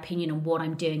 offering their opinion on what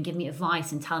I'm doing, give me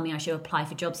advice and tell me I should apply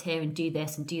for jobs here and do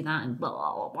this and do that and blah,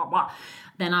 blah, blah, blah,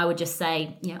 then I would just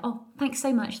say, you know, oh, thanks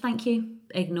so much, thank you,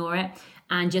 ignore it.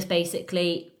 And just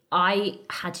basically, I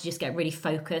had to just get really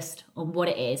focused on what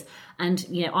it is. And,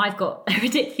 you know, I've got a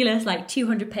ridiculous like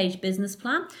 200-page business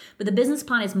plan, but the business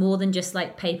plan is more than just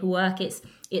like paperwork.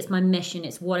 It's my mission.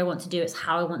 It's what I want to do. It's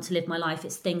how I want to live my life.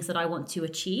 It's things that I want to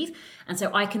achieve. And so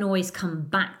I can always come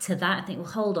back to that and think,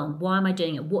 well, hold on, why am I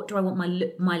doing it? What do I want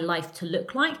my life to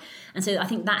look like? And so I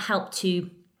think that helped to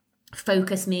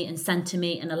focus me and center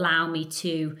me and allow me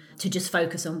to just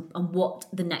focus on what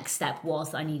the next step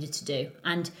was that I needed to do.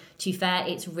 And to be fair,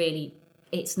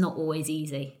 it's not always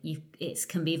easy. It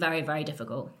can be very, very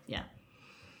difficult. Yeah.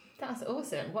 That's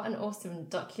awesome. What an awesome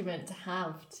document to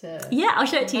have to... Yeah, I'll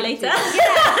show it to you later.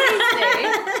 Yeah,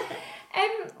 please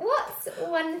do. What's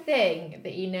one thing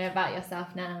that you know about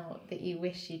yourself now that you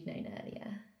wish you'd known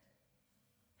earlier?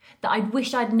 That I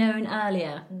wish I'd known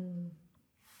earlier?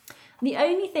 The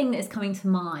only thing that is coming to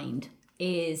mind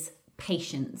is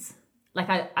patience. Like,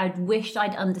 I wished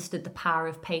I'd understood the power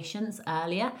of patience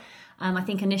earlier. I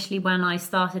think initially when I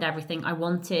started everything, I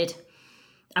wanted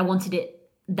it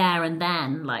there and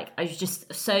then. Like, I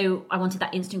wanted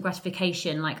that instant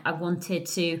gratification. Like, I wanted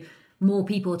more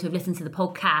people to have listened to the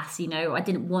podcast. You know, I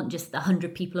didn't want just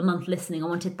 100 people a month listening. I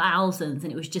wanted thousands,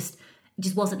 and it just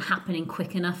wasn't happening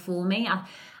quick enough for me.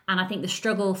 And I think the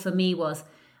struggle for me was,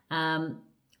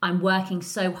 I'm working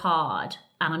so hard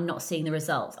and I'm not seeing the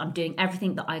results. I'm doing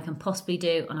everything that I can possibly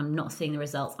do and I'm not seeing the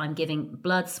results. I'm giving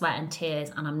blood, sweat and tears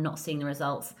and I'm not seeing the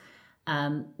results.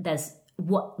 There's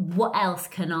what else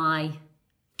can I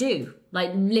do?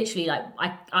 Like, literally, like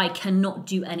I cannot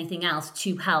do anything else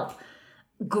to help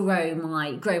grow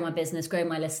my business, grow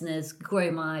my listeners,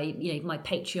 grow my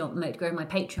Patreon, grow my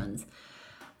patrons.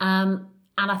 And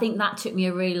I think that took me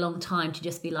a really long time to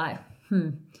just be like,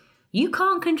 you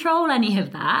can't control any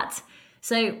of that.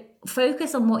 So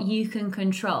focus on what you can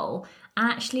control and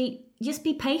actually just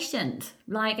be patient.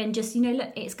 Like, and just, you know,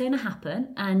 look, it's going to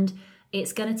happen and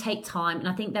it's going to take time. And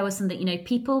I think there was something, you know,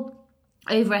 people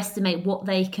overestimate what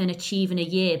they can achieve in a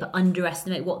year, but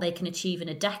underestimate what they can achieve in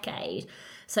a decade.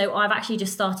 So I've actually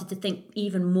just started to think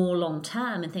even more long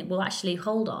term and think, well, actually,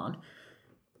 hold on.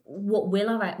 What will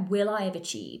I have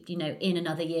achieved, you know, in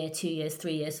another year, 2 years,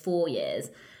 3 years, 4 years?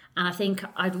 And I think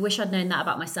I wish I'd known that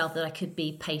about myself, that I could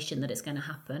be patient, that it's going to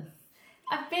happen.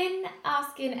 I've been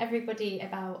asking everybody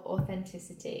about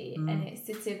authenticity, and it's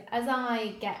sort of, as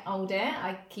I get older,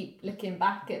 I keep looking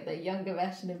back at the younger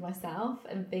version of myself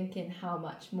and thinking how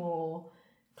much more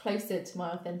closer to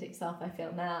my authentic self I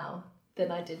feel now than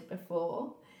I did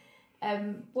before.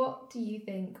 What do you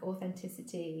think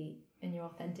authenticity and your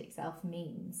authentic self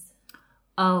means?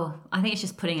 Oh, I think it's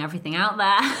just putting everything out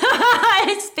there.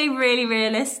 It's being really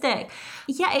realistic.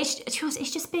 Yeah, it's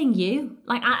just being you.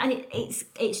 Like,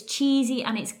 it's cheesy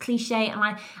and it's cliche,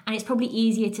 and it's probably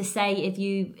easier to say if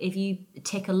you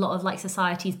tick a lot of like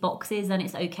society's boxes, then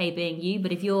it's okay being you.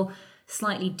 But if you're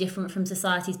slightly different from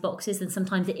society's boxes, then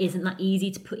sometimes it isn't that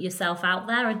easy to put yourself out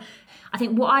there. And I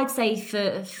think what I'd say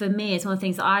for me is one of the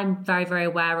things that I'm very, very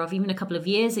aware of, even a couple of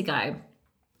years ago.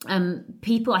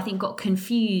 People, I think, got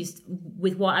confused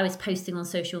with what I was posting on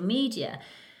social media,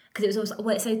 because it was always,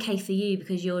 well, it's okay for you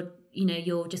because you're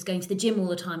just going to the gym all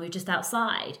the time, you're just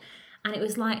outside. And it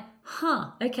was like,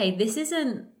 okay, this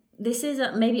isn't this is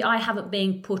maybe I haven't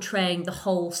been portraying the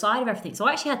whole side of everything. So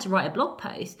I actually had to write a blog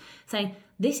post saying,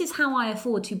 this is how I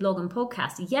afford to blog and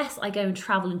podcast. Yes, I go and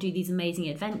travel and do these amazing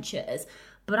adventures,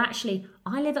 but actually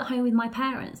I live at home with my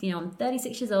parents. You know, I'm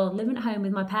 36 years old, living at home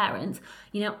with my parents.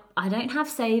 You know, I don't have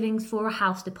savings for a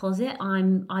house deposit.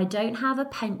 I don't have a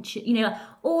pension, you know,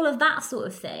 all of that sort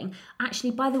of thing.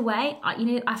 Actually, by the way,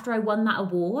 after I won that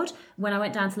award, when I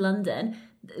went down to London,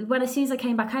 as soon as I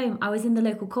came back home, I was in the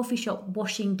local coffee shop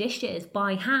washing dishes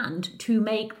by hand to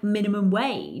make minimum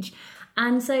wage.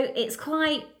 And so it's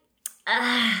quite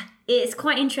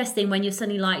interesting when you're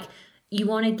suddenly like, you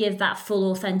want to give that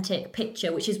full authentic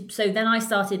picture, which is, so then I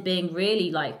started being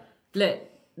really like, look,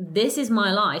 this is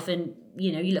my life. And,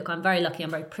 you know, you look, I'm very lucky,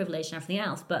 I'm very privileged and everything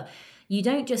else, but you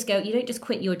don't just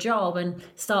quit your job and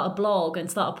start a blog and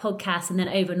start a podcast. And then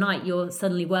overnight you're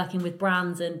suddenly working with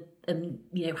brands and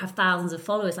you know, have thousands of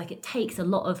followers. Like, it takes a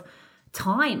lot of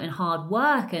time and hard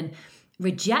work and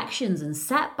rejections and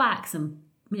setbacks and,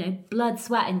 you know, blood,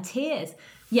 sweat and tears.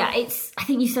 Yeah, I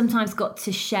think you sometimes got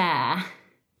to share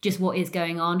just what is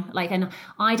going on. Like, and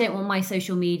I don't want my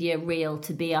social media reel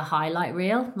to be a highlight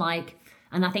reel. Like,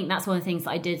 and I think that's one of the things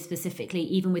that I did specifically,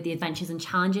 even with the adventures and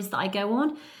challenges that I go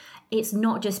on. It's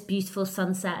not just beautiful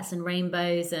sunsets and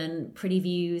rainbows and pretty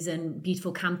views and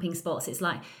beautiful camping spots. It's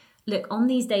like, look, on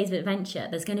these days of adventure,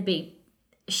 there's going to be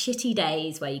shitty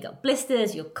days where you got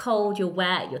blisters, you're cold, you're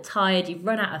wet, you're tired, you've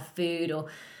run out of food, or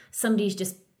somebody's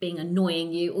just being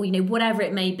annoying you, or, you know, whatever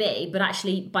it may be. But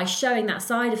actually, by showing that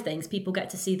side of things, people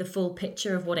get to see the full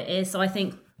picture of what it is. So I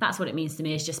think that's what it means to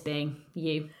me, is just being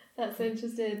you. That's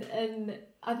interesting. And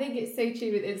I think it's so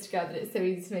true with Instagram that it's so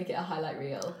easy to make it a highlight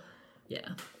reel. Yeah.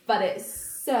 But it's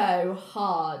so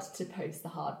hard to post the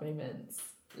hard moments.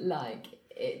 Like,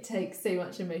 it takes so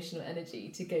much emotional energy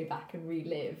to go back and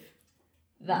relive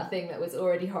that thing that was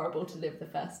already horrible to live the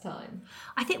first time.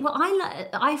 I think, well,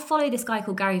 I follow this guy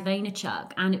called Gary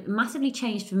Vaynerchuk, and it massively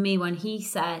changed for me when he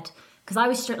said, because I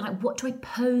was struggling, like, what do I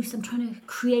post? I'm trying to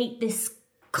create this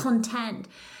content.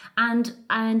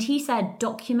 And he said,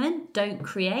 document, don't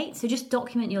create. So just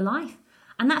document your life.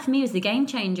 And that for me was the game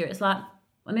changer. It's like,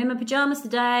 I'm in my pajamas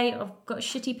today. I've got a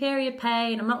shitty period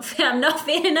pain. I'm not feeling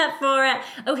up for it.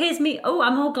 Oh, here's me. Oh,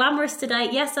 I'm all glamorous today.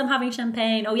 Yes, I'm having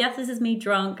champagne. Oh, yes, this is me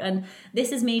drunk, and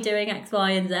this is me doing X, Y,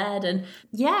 and Z. And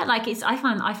yeah, like, I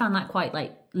found that quite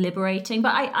like liberating.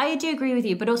 But I do agree with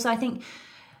you. But also, I think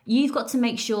you've got to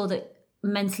make sure that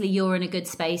mentally you're in a good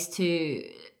space to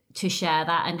share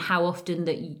that, and how often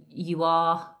that you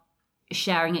are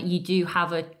sharing it. You do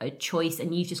have a choice,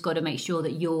 and you've just got to make sure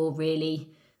that you're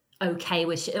really okay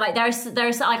with like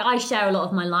there's like, I share a lot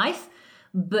of my life,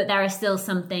 but there are still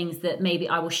some things that maybe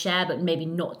I will share, but maybe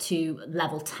not to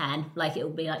level 10. Like, it'll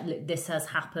be like, look, this has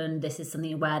happened, this is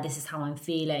something where this is how I'm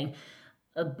feeling,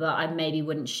 but I maybe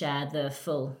wouldn't share the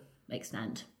full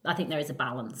extent. I think there is a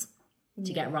balance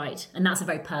to get right, and that's a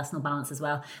very personal balance as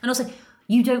well. And also,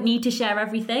 you don't need to share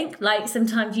everything. Like,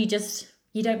 sometimes you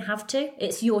don't have to.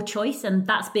 It's your choice, and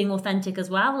that's being authentic as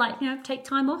well. Like, you know, take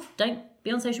time off, don't be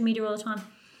on social media all the time.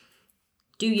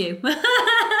 Do you?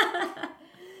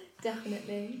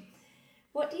 Definitely.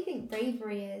 What do you think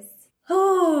bravery is?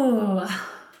 Oh,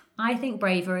 I think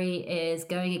bravery is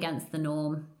going against the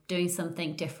norm, doing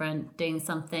something different, doing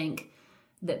something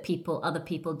that other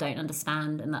people don't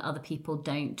understand, and that other people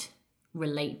don't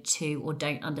relate to or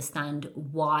don't understand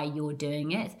why you're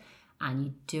doing it, and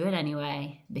you do it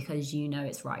anyway because you know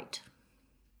it's right.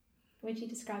 Would you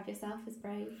describe yourself as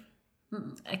brave?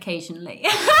 Occasionally.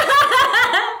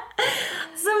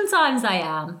 Sometimes I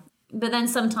am, but then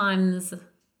sometimes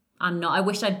I'm not. I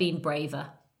wish I'd been braver.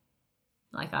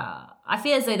 Like, I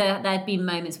feel as though there'd been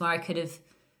moments where I could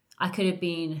have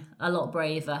been a lot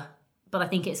braver. But I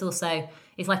think it's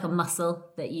like a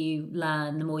muscle that you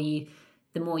learn. The more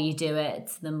you do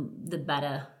it, the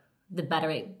better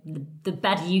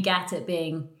you get at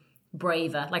being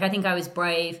braver. Like, I think I was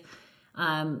brave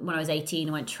when I was 18.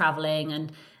 I went traveling,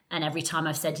 and every time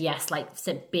I've said yes, like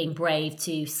being brave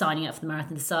to signing up for the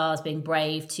Marathon des Sables, being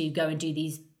brave to go and do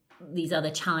these other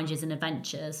challenges and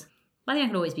adventures. I think I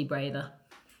could always be braver.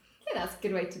 Yeah, that's a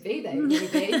good way to be, though,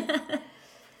 maybe.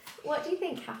 What do you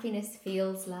think happiness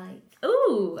feels like?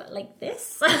 Ooh, like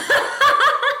this?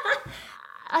 I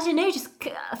don't know, just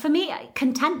for me,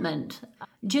 contentment.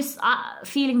 Just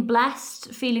feeling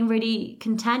blessed, feeling really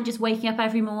content, just waking up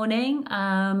every morning.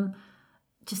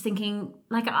 Just thinking,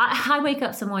 like, I wake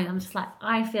up some morning, I'm just like,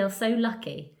 I feel so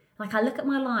lucky. Like, I look at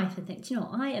my life and think, do you know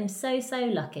what? I am so, so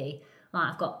lucky.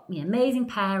 Like, I've got amazing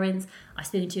parents. I've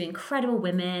spoken to incredible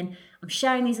women. I'm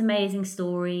sharing these amazing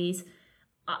stories.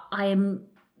 I am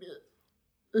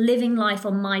living life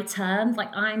on my terms.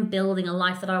 Like, I'm building a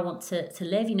life that I want to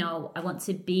live. You know, I want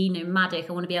to be nomadic.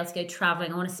 I want to be able to go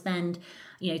traveling. I want to spend,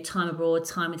 you know, time abroad,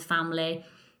 time with family.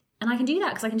 And I can do that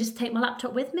because I can just take my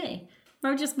laptop with me.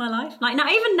 Or just my life. Like,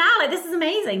 not even now, like, this is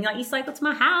amazing. Like, you cycle to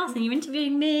my house and you're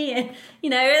interviewing me, and,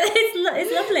 you know,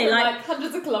 it's lovely. Like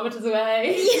hundreds of kilometres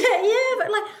away. Yeah,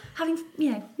 but like having,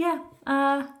 you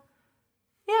know,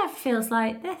 it feels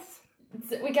like this.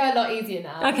 We go a lot easier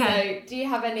now. Okay. So, do you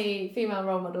have any female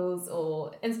role models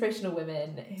or inspirational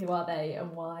women? Who are they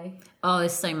and why? Oh,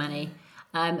 there's so many.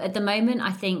 At the moment,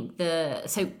 I think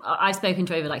so I've spoken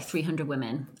to over like 300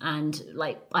 women, and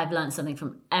like I've learned something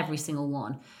from every single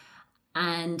one.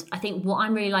 And I think what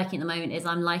I'm really liking at the moment is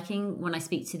I'm liking when I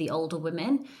speak to the older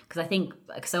women, because I think,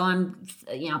 so I'm,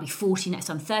 you know, I'll be 40 next,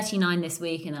 so I'm 39 this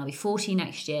week and I'll be 40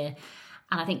 next year.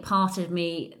 And I think part of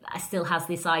me still has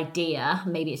this idea,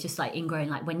 maybe it's just like ingrown,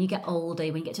 like when you get older,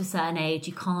 when you get to a certain age,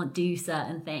 you can't do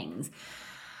certain things.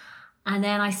 And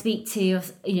then I speak to, you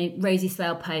know, Rosie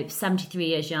Swale-Pope, 73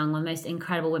 years young, one of the most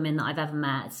incredible women that I've ever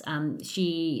met.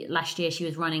 Last year she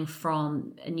was running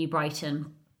from New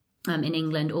Brighton in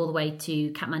England all the way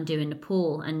to Kathmandu in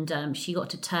Nepal, and she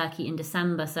got to Turkey in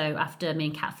December. So after me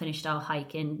and Kat finished our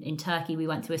hike in Turkey, we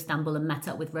went to Istanbul and met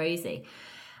up with Rosie.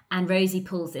 And Rosie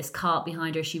pulls this cart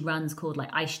behind her, she runs, called like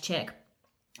Ice Chick,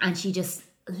 and she just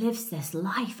lives this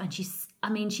life, and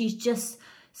she's just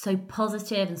so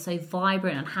positive and so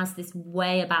vibrant and has this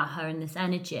way about her and this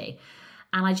energy.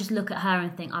 And I just look at her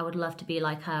and think I would love to be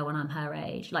like her when I'm her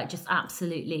age. Like, just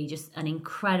absolutely just an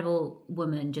incredible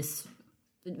woman, just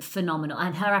phenomenal.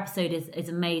 And her episode is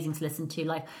amazing to listen to.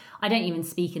 Like, I don't even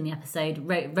speak in the episode.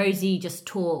 Rosie just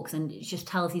talks and just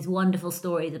tells these wonderful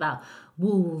stories about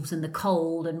wolves and the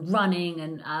cold and running,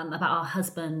 and about her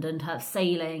husband and her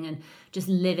sailing and just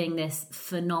living this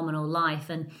phenomenal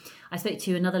life. And I spoke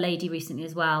to another lady recently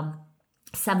as well,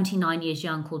 79 years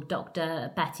young, called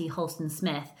Dr. Betty Holston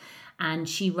Smith. And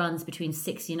she runs between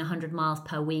 60 and 100 miles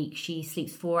per week. She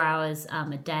sleeps 4 hours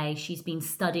a day. She's been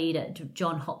studied at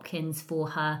Johns Hopkins for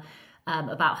her,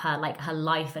 about her, like, her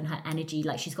life and her energy.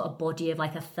 Like, she's got a body of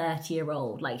like a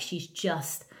 30-year-old. Like, she's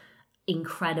just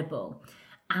incredible.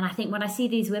 And I think when I see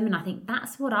these women, I think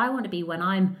that's what I want to be when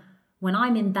I'm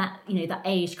in that, you know, that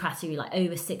age category, like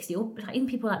over 60, or like even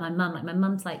people like my mum. Like, my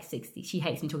mum's like 60. She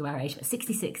hates me talking about her age, but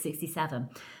 66, 67.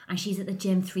 And she's at the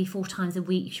gym 3-4 times a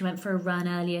week. She went for a run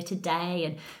earlier today,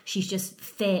 and she's just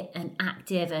fit and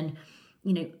active and,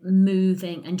 you know,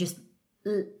 moving and just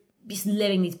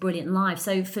living these brilliant lives.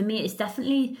 So for me, it's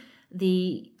definitely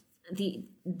the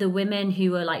women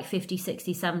who are like 50,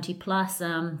 60, 70 plus,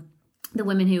 the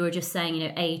women who are just saying, you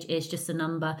know, age is just a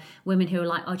number. Women who are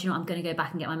like, oh, do you know what? I'm going to go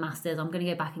back and get my master's. I'm going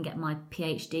to go back and get my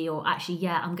PhD. Or actually,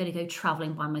 yeah, I'm going to go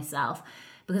traveling by myself.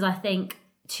 Because I think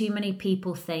too many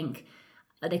people think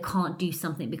they can't do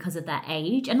something because of their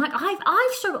age. And like,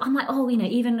 I've struggled. I'm like, oh, you know,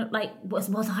 even like,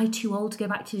 was I too old to go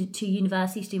back to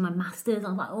university to do my master's?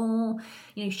 I'm like, oh,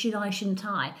 you know, should I, shouldn't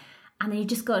I? And then you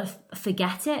just got to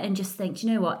forget it and just think, do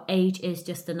you know what? Age is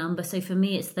just a number. So for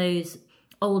me, it's those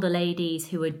older ladies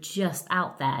who are just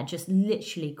out there, just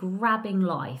literally grabbing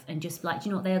life and just like, do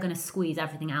you know what, they are going to squeeze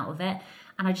everything out of it.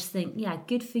 And I just think, yeah,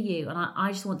 good for you. And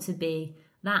I just want to be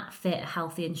that fit,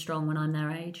 healthy and strong when I'm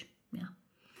their age.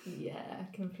 Yeah,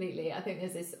 completely. I think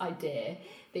there's this idea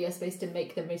that you're supposed to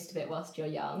make the most of it whilst you're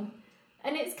young.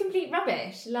 And it's complete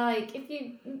rubbish. Like, if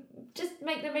you just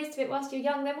make the most of it whilst you're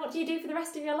young, then what do you do for the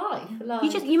rest of your life?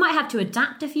 Like, you might have to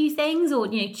adapt a few things, or,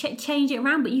 you know, change it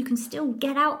around, but you can still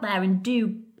get out there and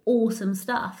do awesome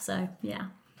stuff. So yeah.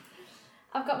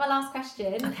 I've got my last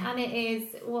question, okay. And it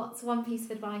is, what's one piece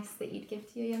of advice that you'd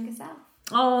give to your younger self?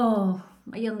 Oh,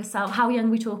 my younger self. How young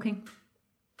are we talking?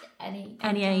 Any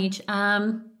age.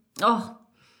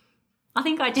 I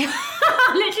think I do.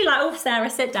 I'm literally like, oh, Sarah,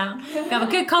 sit down. We have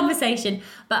a good conversation.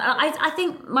 But I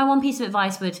think my one piece of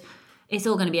advice it's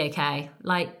all going to be okay.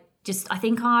 Like, I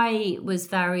think I was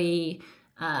very,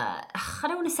 I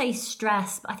don't want to say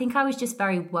stressed, but I think I was just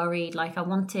very worried. Like,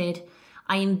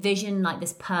 I envisioned like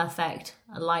this perfect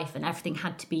life and everything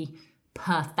had to be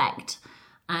perfect.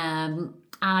 And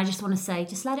I just want to say,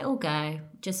 just let it all go.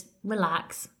 Just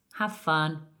relax, have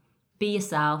fun, be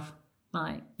yourself.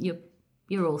 Like,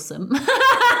 you're awesome.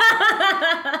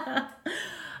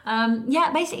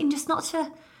 Basically just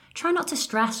try not to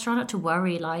stress, try not to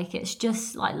worry. Like, it's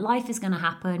just like, life is going to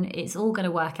happen. It's all going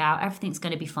to work out. Everything's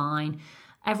going to be fine.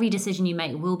 Every decision you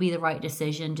make will be the right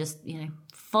decision. Just, you know,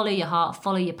 follow your heart,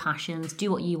 follow your passions, do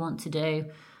what you want to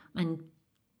do. And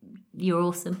you're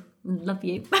awesome. Love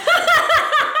you.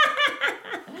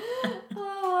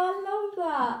 Oh, I love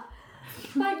that.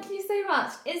 Thank you so so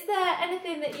much. Is there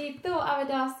anything that you thought I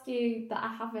would ask you that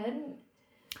I haven't?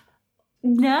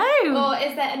 No. Or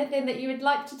is there anything that you would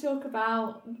like to talk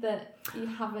about that you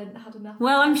haven't had enough?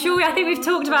 Well, I think we've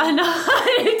talked about enough.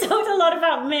 We've talked a lot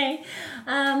about me.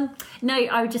 No,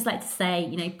 I would just like to say,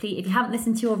 please, if you haven't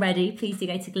listened to already, please do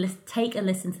go to take a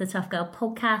listen to the Tough Girl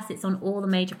podcast. It's on all the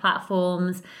major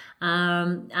platforms.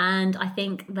 And I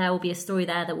think there will be a story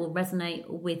there that will resonate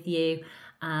with you.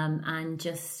 And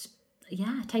just,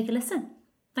 take a listen.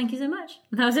 Thank you so much.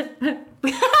 That was it. No,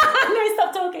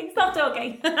 stop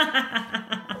talking.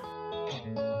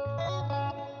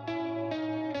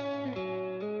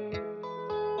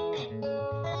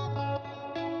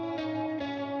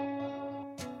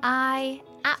 I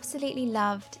absolutely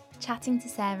loved chatting to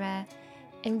Sarah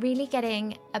and really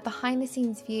getting a behind the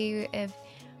scenes view of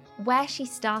where she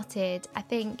started. I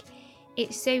think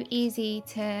it's so easy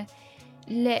to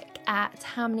look at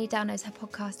how many downloads her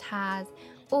podcast has,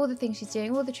 all the things she's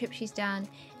doing, all the trips she's done,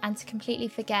 and to completely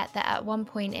forget that at one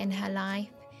point in her life,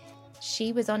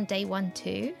 she was on day 1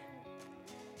 too.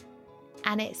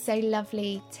 And it's so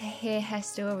lovely to hear her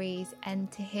stories and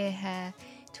to hear her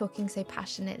talking so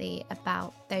passionately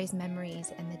about those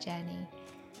memories and the journey.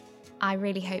 I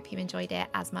really hope you enjoyed it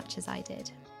as much as I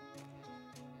did.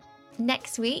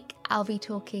 Next week, I'll be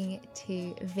talking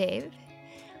to Viv.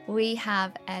 We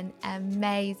have an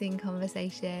amazing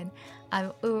conversation.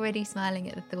 I'm already smiling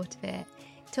at the thought of it.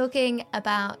 Talking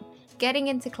about getting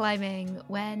into climbing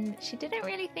when she didn't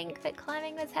really think that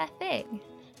climbing was her thing.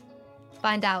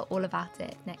 Find out all about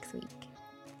it next week.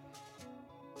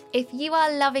 If you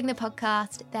are loving the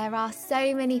podcast, there are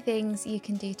so many things you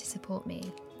can do to support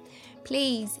me.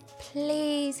 Please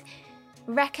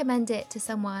recommend it to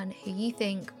someone who you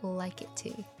think will like it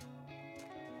too.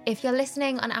 If you're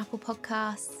listening on Apple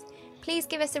Podcasts, please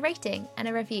give us a rating and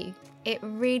a review. It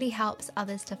really helps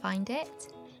others to find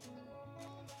it.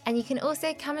 And you can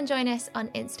also come and join us on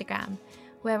Instagram,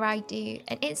 where I do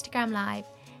an Instagram Live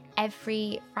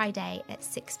every Friday at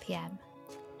 6 p.m.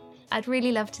 I'd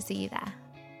really love to see you there.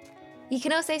 You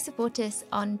can also support us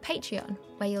on Patreon,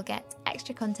 where you'll get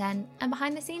extra content and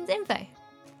behind the scenes info.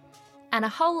 And a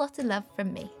whole lot of love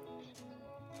from me.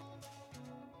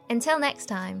 Until next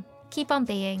time, keep on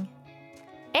being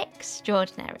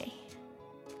extraordinary.